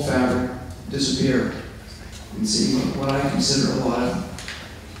the old fabric disappear and seeing what I consider a lot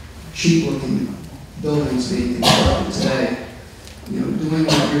of cheap-looking buildings being constructed today. You know, doing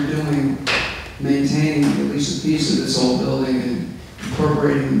what you're doing, maintaining at least a piece of this old building and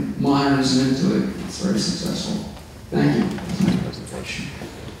incorporating modernism into it, it's very successful. Thank you. That's my presentation.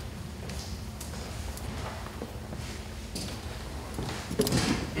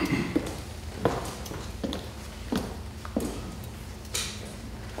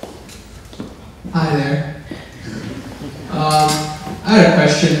 Hi there. I had a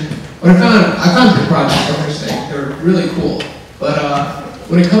question. I found your project interesting. They're really cool. But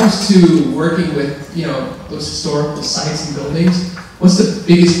when it comes to working with, you know, those historical sites and buildings, what's the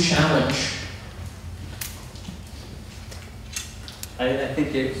biggest challenge? I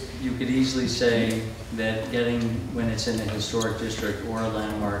think you could easily say that when it's in a historic district or a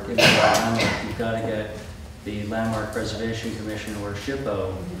landmark, you've got to get the Landmark Preservation Commission or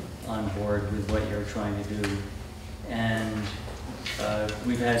SHPO on board with what you're trying to do. And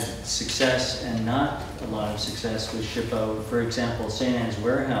we've had success and not a lot of success with SHPO. For example, St. Anne's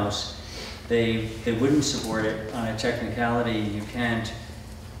Warehouse, they wouldn't support it on a technicality. You can't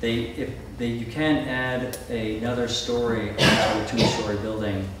add another story onto a two-story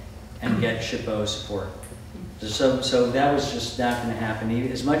building and get SHPO support. So that was just not going to happen.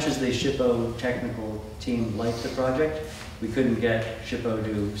 As much as the SHPO technical team liked the project, we couldn't get SHPO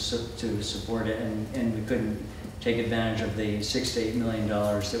to support it, and we couldn't take advantage of the $6 to $8 million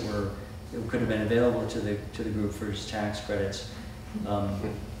that could have been available to the group for tax credits.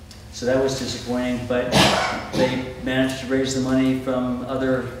 So that was disappointing, but they managed to raise the money from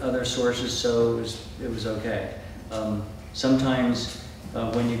other sources, so it was okay. Sometimes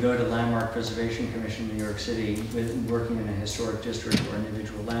when you go to Landmark Preservation Commission in New York City, working in a historic district or an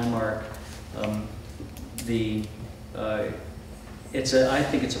individual landmark, I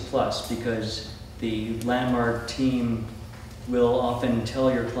think it's a plus, because the landmark team will often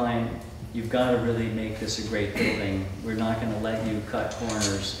tell your client, you've got to really make this a great building. We're not going to let you cut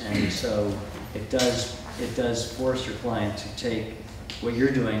corners. And so it does force your client to take what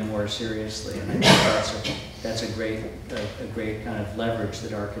you're doing more seriously. And I think that's a great kind of leverage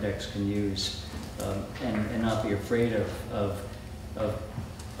that architects can use, and not be afraid of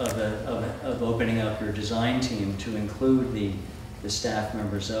opening up your design team to include the staff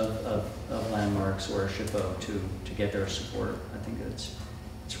members of landmarks or SHPO to get their support. I think it's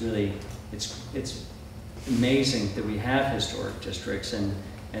really amazing that we have historic districts, and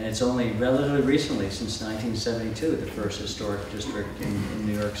it's only relatively recently, since 1972, the first historic district in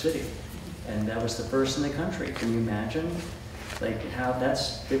New York City, and that was the first in the country. Can you imagine, like, how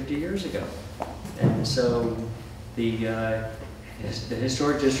that's 50 years ago? And so the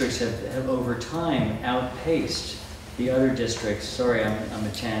historic districts have over time outpaced the other districts. Sorry, I'm a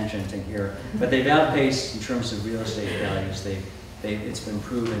tangenting here, but they've outpaced in terms of real estate values. It's been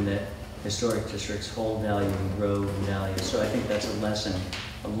proven that historic districts hold value and grow in value. So I think that's a lesson.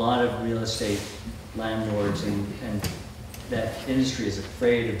 A lot of real estate landlords and that industry is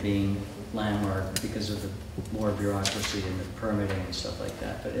afraid of being landmark because of the more bureaucracy and the permitting and stuff like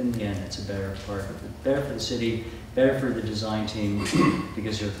that. But in the end, it's a better for the city, better for the design team,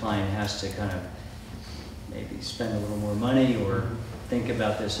 because your client has to kind of maybe spend a little more money or think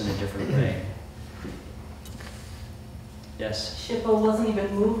about this in a different way. Yes? SHPO wasn't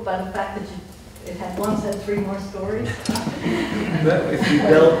even moved by the fact that it had once had 3 more stories. But if you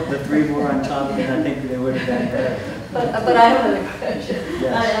built the 3 more on top of it, I think they would have been better. But I have another question.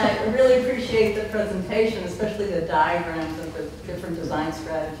 Yes. I really appreciate the presentation, especially the diagrams of the different design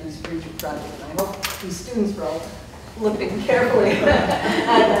strategies for each project. And I hope these students were all looking carefully at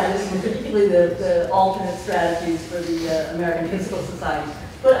that, and particularly the alternate strategies for the American Physical Society.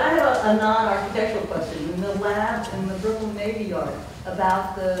 But I have a non-architectural question. In the lab in the Brooklyn Navy Yard,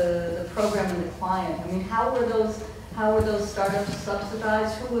 about the program and the client. I mean, how were those startups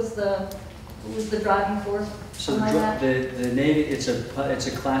subsidized? Who was the driving force? So the Navy, it's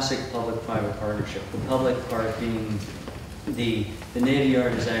a classic public-private partnership. The public part being the Navy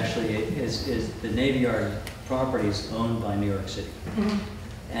Yard is actually the Navy Yard property is owned by New York City,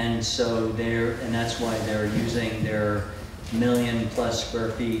 and so that's why they're using their 1 million+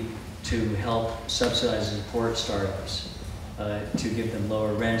 square feet to help subsidize and support startups, to give them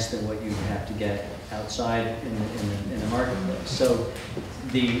lower rents than what you have to get outside in the marketplace. So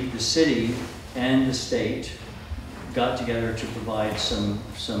the city and the state got together to provide some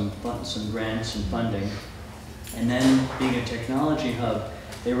grants and funding, and then being a technology hub,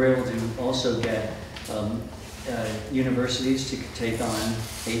 they were able to also get universities to take on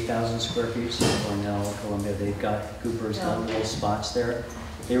 8,000 square feet. So Cornell, Columbia, they've got Cooper's got little spots there.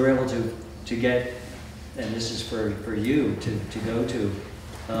 They were able to get, and this is for you to go to,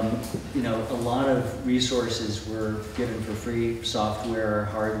 you know, a lot of resources were given for free: software,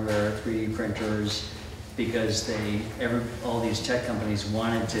 hardware, 3D printers, because all these tech companies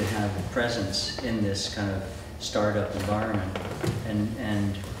wanted to have a presence in this kind of startup environment,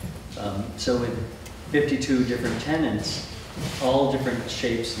 and so with 52 different tenants, all different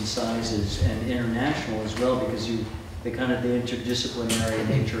shapes and sizes, and international as well, because the interdisciplinary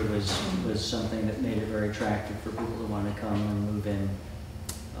nature was something that made it very attractive for people to want to come and move in.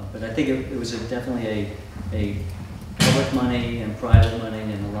 But I think it was definitely a public money and private money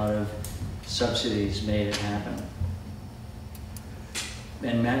and a lot of subsidies made it happen.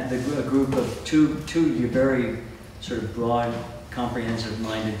 And a group of two very sort of broad,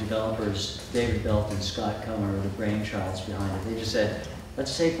 comprehensive-minded developers, David Belt and Scott Comer, were the brainchilds behind it. They just said,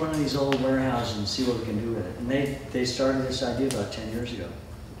 let's take one of these old warehouses and see what we can do with it. And they started this idea about 10 years ago.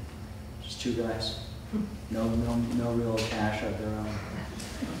 Just 2 guys. No real cash of their own.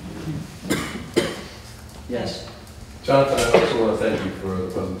 Yes? Jonathan, I also want to thank you for the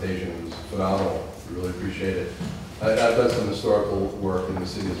presentation. It was phenomenal. We really appreciate it. I've done some historical work in the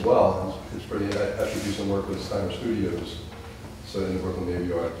city as well. It's pretty. I actually do some work with Steiner Studios, so in the Brooklyn Navy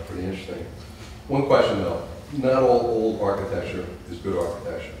Yard. It's pretty interesting. One question though: not all old architecture is good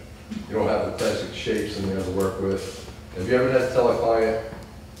architecture. You don't have the classic shapes and you have to work with. Have you ever had to tell a client,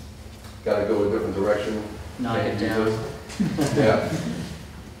 got to go a different direction? Knock it down. Yeah.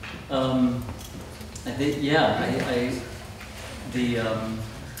 I think, yeah,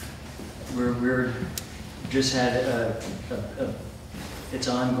 we're just had it's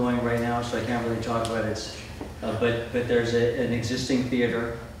ongoing right now, so I can't really talk about it. But there's an existing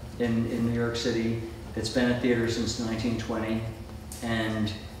theater in New York City that's been a theater since 1920,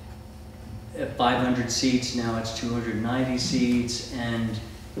 and at 500 seats, now it's 290 seats, and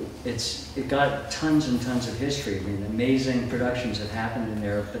it got tons and tons of history. I mean, amazing productions have happened in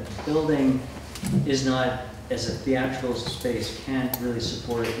there, but the building is not, as a theatrical space, can't really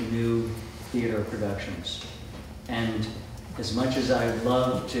support new theater productions. And as much as I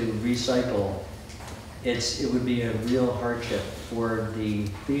love to recycle, it would be a real hardship for the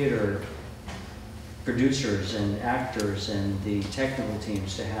theater producers and actors and the technical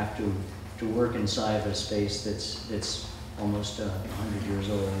teams to have to work inside of a space that's almost 100 years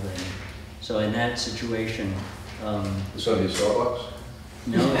old. And so in that situation, It's going to be Starbucks?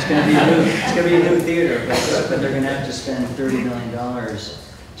 no, it's going to be new. It's going to be a new theater, but they're going to have to spend $30 million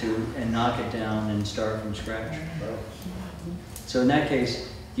and knock it down and start from scratch. So in that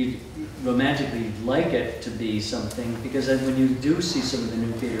case, you romantically like it to be something, because then when you do see some of the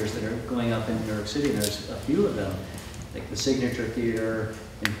new theaters that are going up in New York City, there's a few of them, like the Signature Theater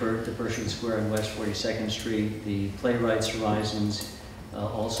in the Pershing Square on West 42nd Street, the Playwrights Horizons,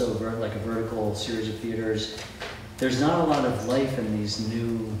 also like a vertical series of theaters. There's not a lot of life in these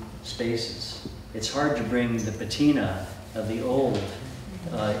new spaces. It's hard to bring the patina of the old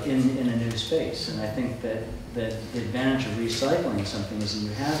in a new space. And I think that the advantage of recycling something is that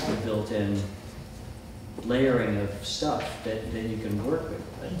you have the built-in layering of stuff that you can work with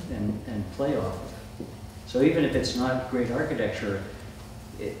and play off of. So even if it's not great architecture,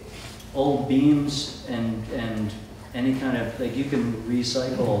 old beams and any kind of, like, you can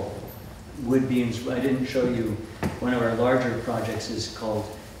recycle wood beams. I didn't show you, one of our larger projects is called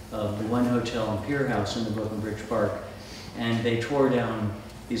the One Hotel and Pier House in the Brooklyn Bridge Park. And they tore down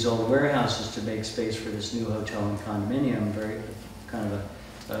these old warehouses to make space for this new hotel and condominium, very kind of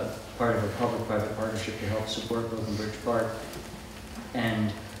a part of a public-private partnership to help support Brooklyn Bridge Park. And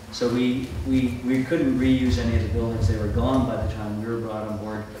so we couldn't reuse any of the buildings. They were gone by the time we were brought on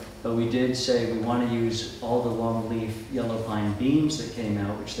board. But we did say we want to use all the long leaf yellow pine beams that came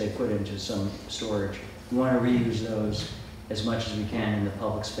out, which they put into some storage. We want to reuse those as much as we can in the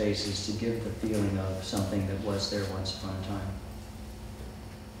public spaces to give the feeling of something that was there once upon a time.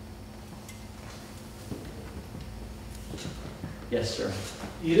 Yes, sir.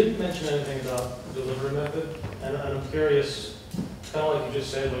 You didn't mention anything about the delivery method, and I'm curious, kind of like you just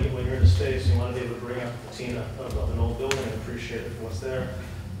said, when you're in a space, you want to be able to bring out the patina of an old building and appreciate it for what's there.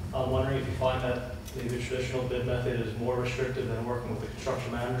 I'm wondering if you find that maybe the traditional bid method is more restrictive than working with the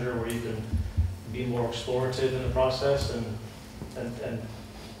construction manager, where you can be more explorative in the process and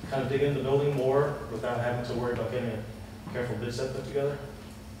kind of dig into the building more without having to worry about getting a careful bid set put together?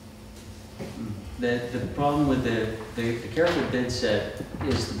 The problem with the careful bid set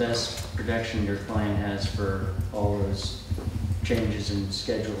is the best protection your client has for all those changes in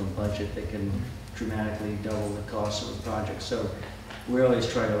schedule and budget that can dramatically double the cost of a project. So we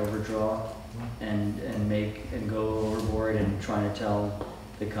always try to overdraw and go overboard and try to tell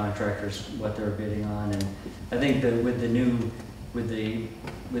the contractors what they're bidding on. And I think that with the new with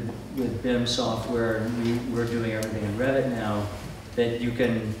BIM software, and we're doing everything in Revit now, that you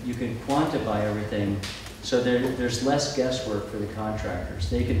can quantify everything, so there's less guesswork for the contractors.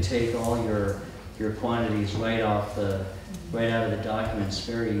 They can take all your quantities right out of the documents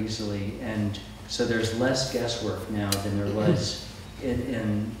very easily, and so there's less guesswork now than there was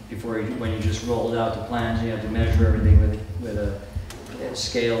in before, when you just rolled out the plans. You have to measure everything with a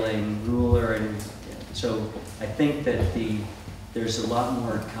scaling ruler, and so I think that there's a lot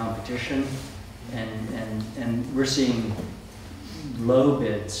more competition, and we're seeing low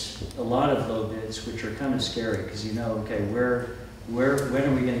bids, a lot of low bids, which are kind of scary, because you know, okay, when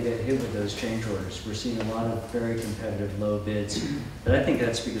are we going to get hit with those change orders? We're seeing a lot of very competitive low bids, but I think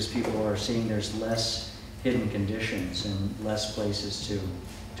that's because people are seeing there's less hidden conditions and less places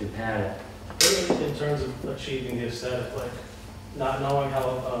to pad it. In terms of achieving the aesthetic, like not knowing how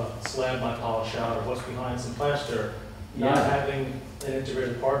a slab might polish out or what's behind some plaster, not having an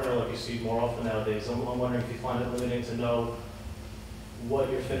integrated partner like you see more often nowadays, I'm wondering if you find it limiting to know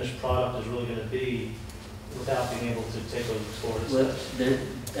what your finished product is really going to be without being able to take those explorative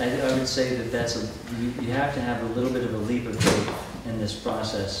steps. I would say that you have to have a little bit of a leap of faith in this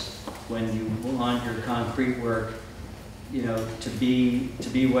process when you want your concrete work, you know, to be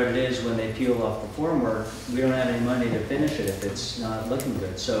what it is when they peel off the formwork. We don't have any money to finish it if it's not looking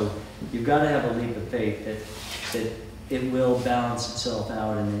good. So you've got to have a leap of faith that it will balance itself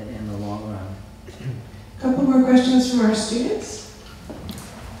out in the long run. A couple more questions from our students.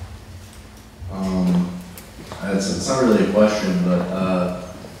 It's not really a question, but I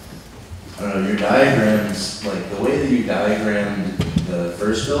don't know, your diagrams, like the way that you diagrammed the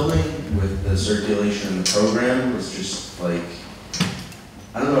first building with the circulation and the program was just like,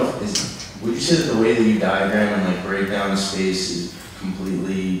 I don't know, would you say that the way that you diagram and like break down the space is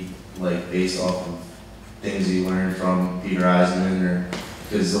completely like based off of things you learned from Peter Eisenman, or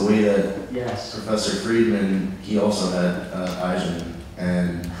because the way that Yes. Professor Friedman, he also had Eisenman,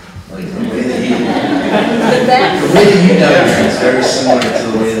 and like the way that you diagram is very similar to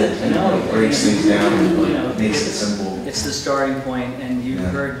the way that he breaks things down and like, makes it simple. It's the starting point, and you've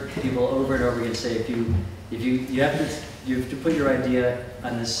heard people over and over again say you have to put your idea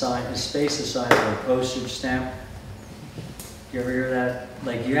on the size, the space the size of a postage stamp. You ever hear that?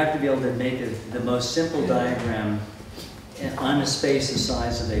 Like you have to be able to make the most simple diagram on a space the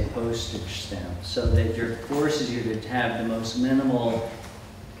size of a postage stamp, so that it forces you to have the most minimal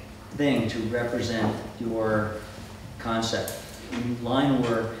thing to represent your concept. In line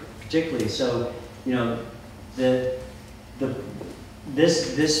work, particularly. So, you know,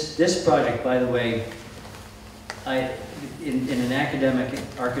 this project, by the way, in an academic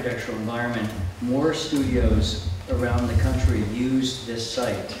architectural environment, more studios around the country use this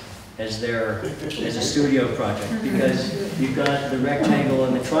site as a studio project, because you've got the rectangle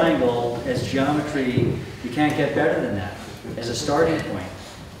and the triangle as geometry. You can't get better than that as a starting point.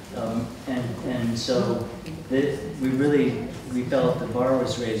 And so we felt the bar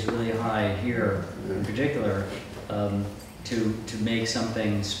was raised really high here in particular to make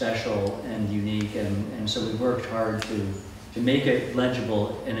something special and unique, and so we worked hard to make it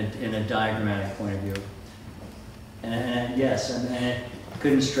legible in a diagrammatic point of view. And yes, and I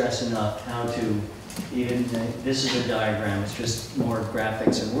couldn't stress enough how to even, this is a diagram, it's just more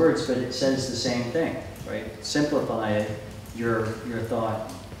graphics and words, but it says the same thing, right? Simplify your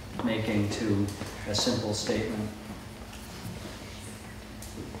thought making to a simple statement.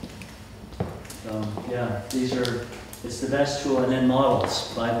 Yeah, it's the best tool. And then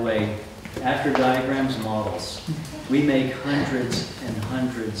models, by the way, after diagrams, models. We make hundreds and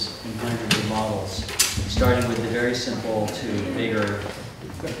hundreds and hundreds of models, starting with the very simple to bigger.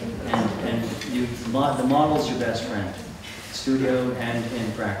 And the model's your best friend, studio and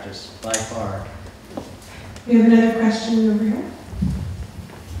in practice, by far. We have another question over here.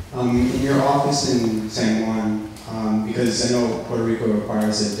 In your office in San Juan, because I know Puerto Rico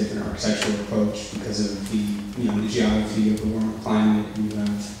requires a different architectural approach because of the geography of the warmer climate. You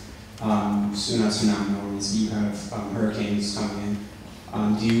have not tsunamis, you have hurricanes coming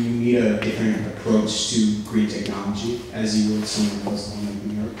in. Do you need a different approach to green technology as you would somewhere else like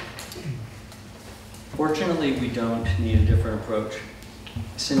New York? Fortunately, we don't need a different approach.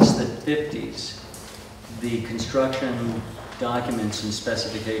 Since the 50s, the construction documents and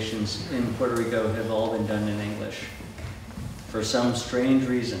specifications in Puerto Rico have all been done in English for some strange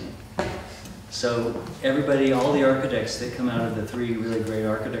reason. So everybody, all the architects that come out of the 3 really great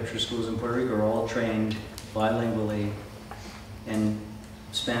architecture schools in Puerto Rico are all trained bilingually in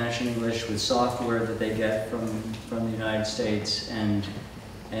Spanish and English with software that they get from the United States, and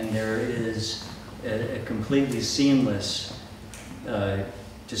there is a completely seamless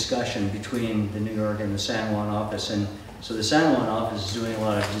discussion between the New York and the San Juan office. And so the San Juan office is doing a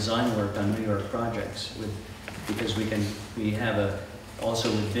lot of design work on New York projects because we have also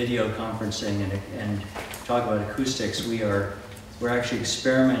with video conferencing and talk about acoustics. We're actually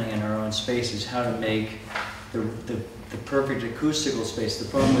experimenting in our own spaces how to make the perfect acoustical space. The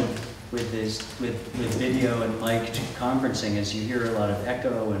problem with video and mic conferencing is you hear a lot of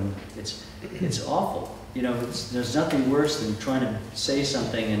echo, and it's awful. You know, there's nothing worse than trying to say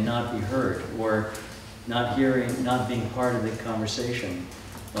something and not be heard, or not being part of the conversation.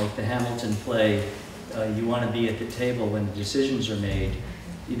 Like the Hamilton play, you want to be at the table when the decisions are made.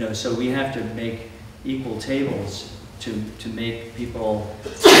 You know, so we have to make equal tables to make people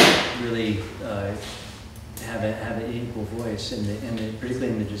really have an equal voice particularly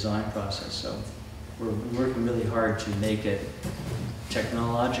in the design process. So we're working really hard to make it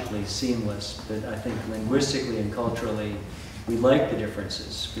technologically seamless, but I think linguistically and culturally, we like the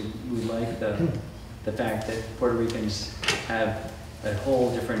differences. We like the fact that Puerto Ricans have a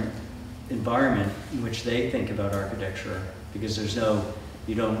whole different environment in which they think about architecture, because there's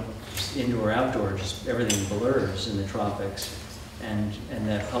you don't, indoor, outdoor, just everything blurs in the tropics, and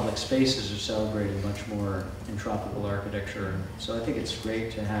that public spaces are celebrated much more in tropical architecture. So I think it's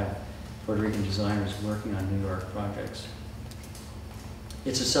great to have Puerto Rican designers working on New York projects.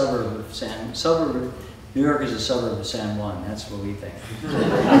 It's a suburb of New York is a suburb of San Juan, that's what we think.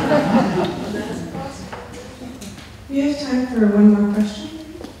 We have time for one more question.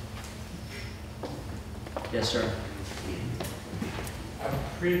 Yes, sir.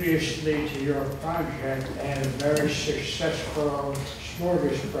 Previously to your project, they had a very successful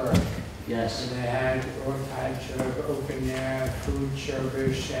smorgasbord. Yes. And they had all types of open air food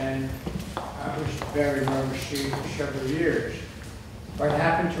service, and it was very well received for several years. What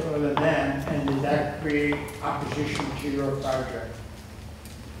happened to all of them, and did that create opposition to your project?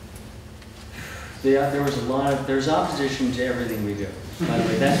 There was there's opposition to everything we do. By the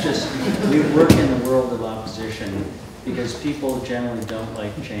way, that's just, we work in the world of opposition because people generally don't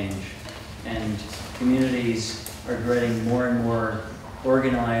like change. And communities are getting more and more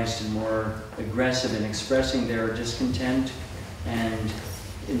organized and more aggressive in expressing their discontent. And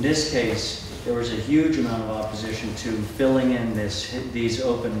in this case, there was a huge amount of opposition to filling in these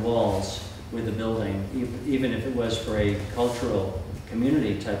open walls with a building, even if it was for a cultural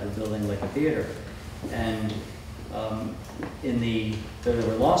community type of building like a theater. And there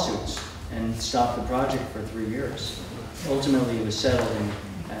were lawsuits and stopped the project for 3 years. Ultimately, it was settled,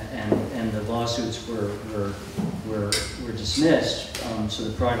 and the lawsuits were dismissed, so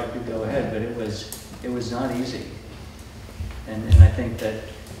the project could go ahead. But it was not easy, and I think that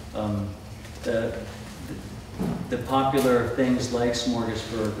the popular things like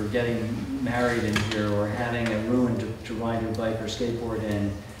smorgasbord or getting married in here or having a ruin to ride your bike or skateboard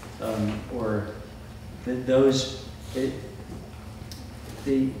in,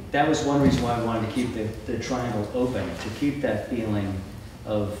 that was one reason why I wanted to keep the triangle open, to keep that feeling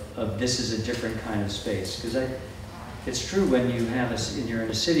of this is a different kind of space. Because it's true when you're in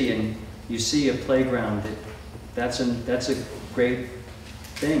a city and you see a playground, that's a great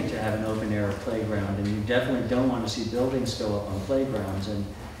thing to have an open air playground, and you definitely don't want to see buildings go up on playgrounds.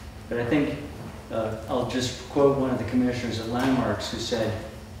 But I think I'll just quote one of the commissioners at Landmarks who said,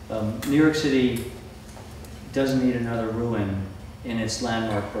 New York City doesn't need another ruin in its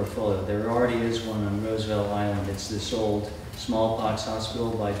landmark portfolio. There already is one on Roosevelt Island. It's this old smallpox hospital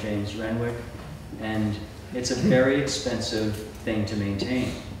by James Renwick, and it's a very expensive thing to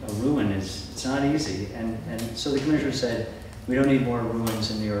maintain. A ruin it's not easy, and so the commissioner said, we don't need more ruins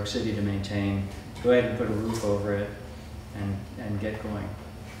in New York City to maintain. Go ahead and put a roof over it and get going.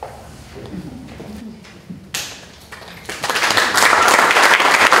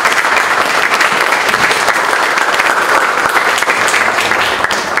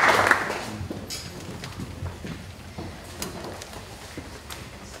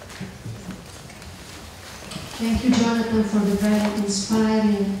 Thank you, Jonathan, for the very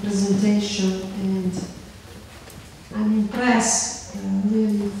inspiring presentation, and I'm impressed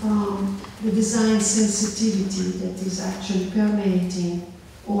really from the design sensitivity that is actually permeating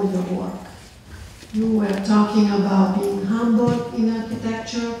all your work. You were talking about being humble in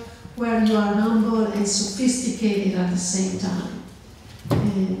architecture, where you are humble and sophisticated at the same time.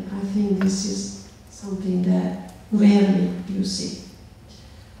 And I think this is something that rarely you see.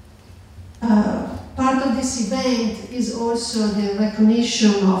 Part of this event is also the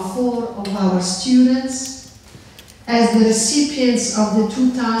recognition of 4 of our students as the recipients of the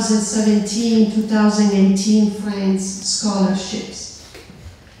 2017-2018 Friends Scholarships.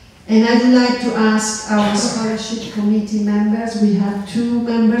 And I would like to ask our scholarship committee members, we have 2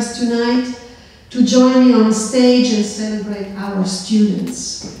 members tonight, to join me on stage and celebrate our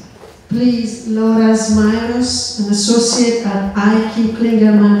students. Please, Laura Smiros, an associate at IQ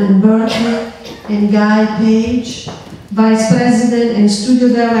Klingerman and Berkeley, and Guy Page, Vice President and Studio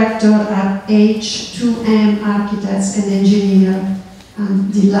Director at H2M Architects and Engineers. I'm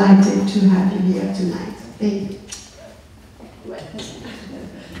delighted to have you here tonight. Thank you.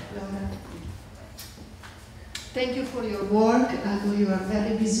 Thank you for your work. I know you are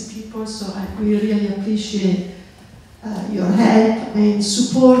very busy people, so we really appreciate your help and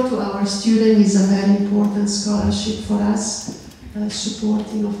support to our students is a very important scholarship for us.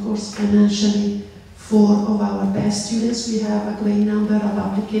 Supporting, of course, financially 4 of our best students. We have a great number of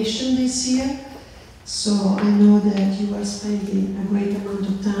applications this year, so I know that you are spending a great amount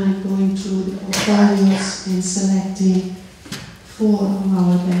of time going through the portfolios and selecting 4 of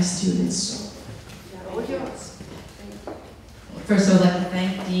our best students. So, all yours. First, I would like to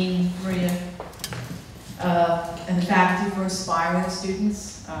thank Dean Maria and the faculty for inspiring the students.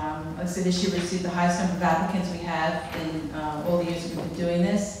 I said this year we received the highest number of applicants we had in all the years we've been doing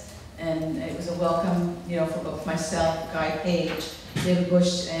this, and it was a welcome, for both myself, Guy Page, David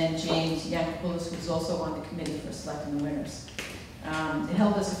Bush, and James Yankopoulos, who was also on the committee for selecting the winners. It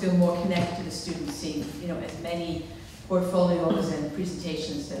helped us to feel more connected to the students, seeing as many portfolios and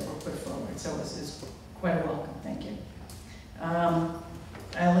presentations that were put forward. So it was quite a welcome. Thank you. I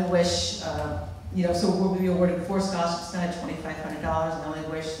only wish. So we'll be awarding 4 scholarships, not at $2,500, and I only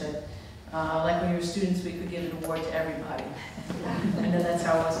wish that Like when we were students, we could give an award to everybody. I know that's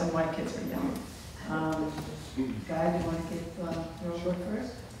how it was when my kids were young. Guy, do you want to give your award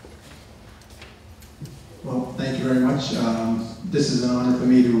first? Well, thank you very much. This is an honor for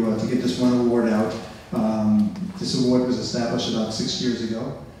me to get this one award out. This award was established about 6 years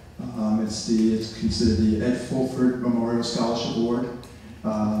ago. It's considered the Ed Fulford Memorial Scholarship Award.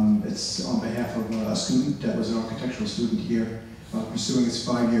 It's on behalf of a student that was an architectural student here, pursuing his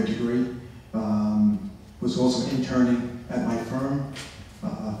 5-year degree. Was also interning at my firm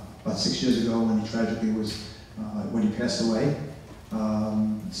about 6 years ago when he tragically when he passed away.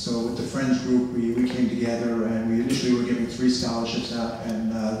 So with the Friends group, we came together and we initially were giving 3 scholarships out,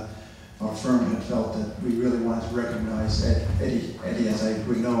 and our firm had felt that we really wanted to recognize Eddie, as I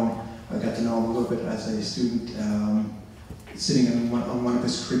would know him. I got to know him a little bit as a student, sitting on one of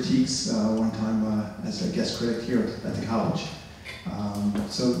his critiques one time as a guest critic here at the college.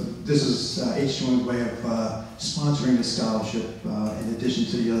 So this is H2O's way of sponsoring the scholarship in addition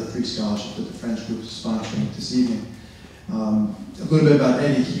to the other 3 scholarships that the Friends group is sponsoring this evening. A little bit about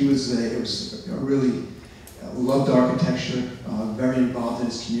Eddie. He was really loved architecture, very involved in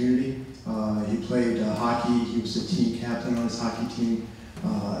his community. He played hockey. He was the team captain on his hockey team.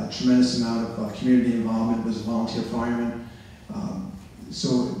 A tremendous amount of community involvement. Was a volunteer fireman.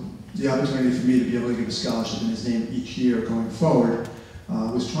 So the opportunity for me to be able to give a scholarship in his name each year going forward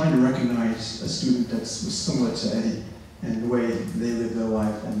was trying to recognize a student that was similar to Eddie and the way they live their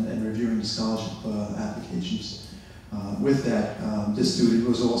life and reviewing the scholarship applications. With that, this student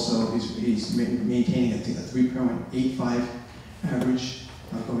was also, he's maintaining, I think, a 3.85 average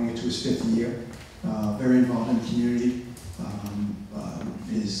going into his 5th year. Very involved in the community.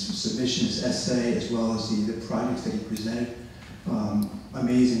 His submission, his essay, as well as the projects that he presented.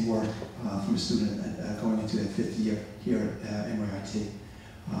 Amazing work from a student going into that 5th year here at NYIT.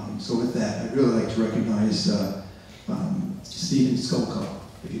 So with that, I'd really like to recognize Stephen Skolko.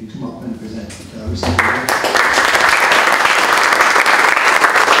 If you can come up and present.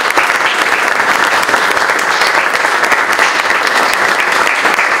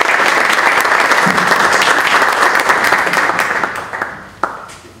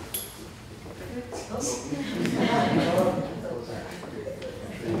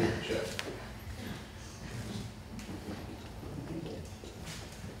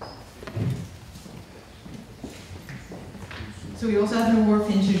 So we also have an award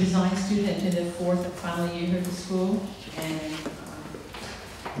for interior design student in the 4th and final year here at the school. And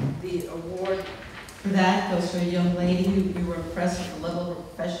the award for that goes to a young lady who we were impressed with the level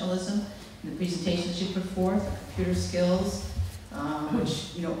of professionalism in the presentation she put forth, her computer skills,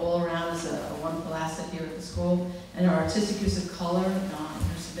 which, all around is a wonderful asset here at the school, and our artistic use of color in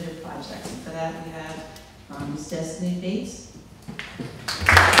her submitted projects. And for that we have Ms. Destiny Bates.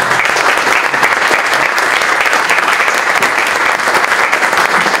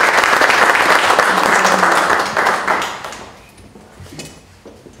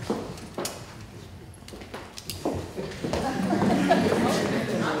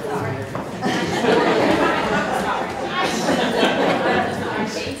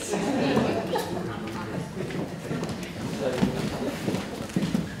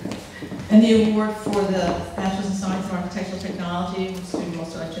 And the award for the Bachelor's in Science and Architectural Technology, the student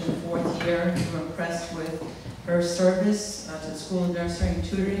also entered in the 4th year. We were impressed with her service to the School of Nursery and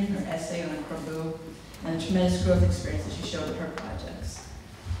Tutoring, her essay on Krabu, and the tremendous growth experience that she showed in her projects.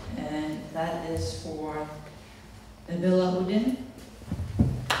 And that is for Nabila Udin.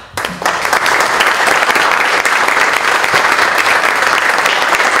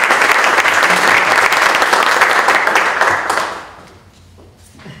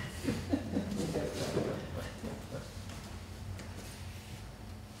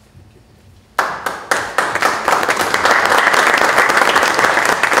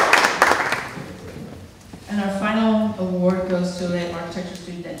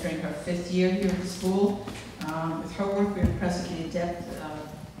 Year here at the school. With her work, we're impressed with the depth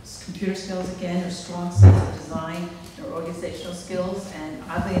of computer skills again, her strong sense of design, her organizational skills, and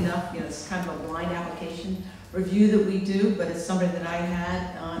oddly enough, it's kind of a blind application review that we do, but it's somebody that I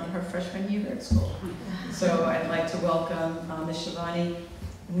had in her freshman year at school. So I'd like to welcome Ms. Shivani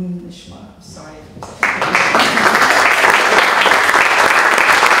Mishma. Sorry.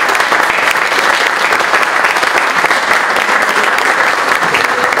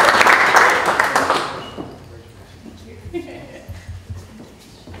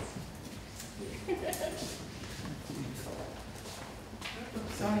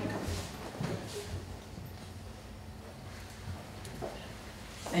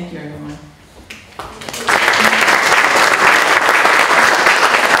 Thank you, everyone.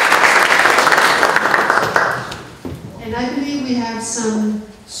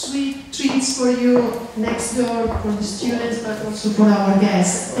 sweet treats for you next door, for the students, but also for our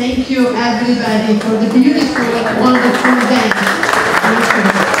guests. Thank you, everybody, for the beautiful, wonderful event.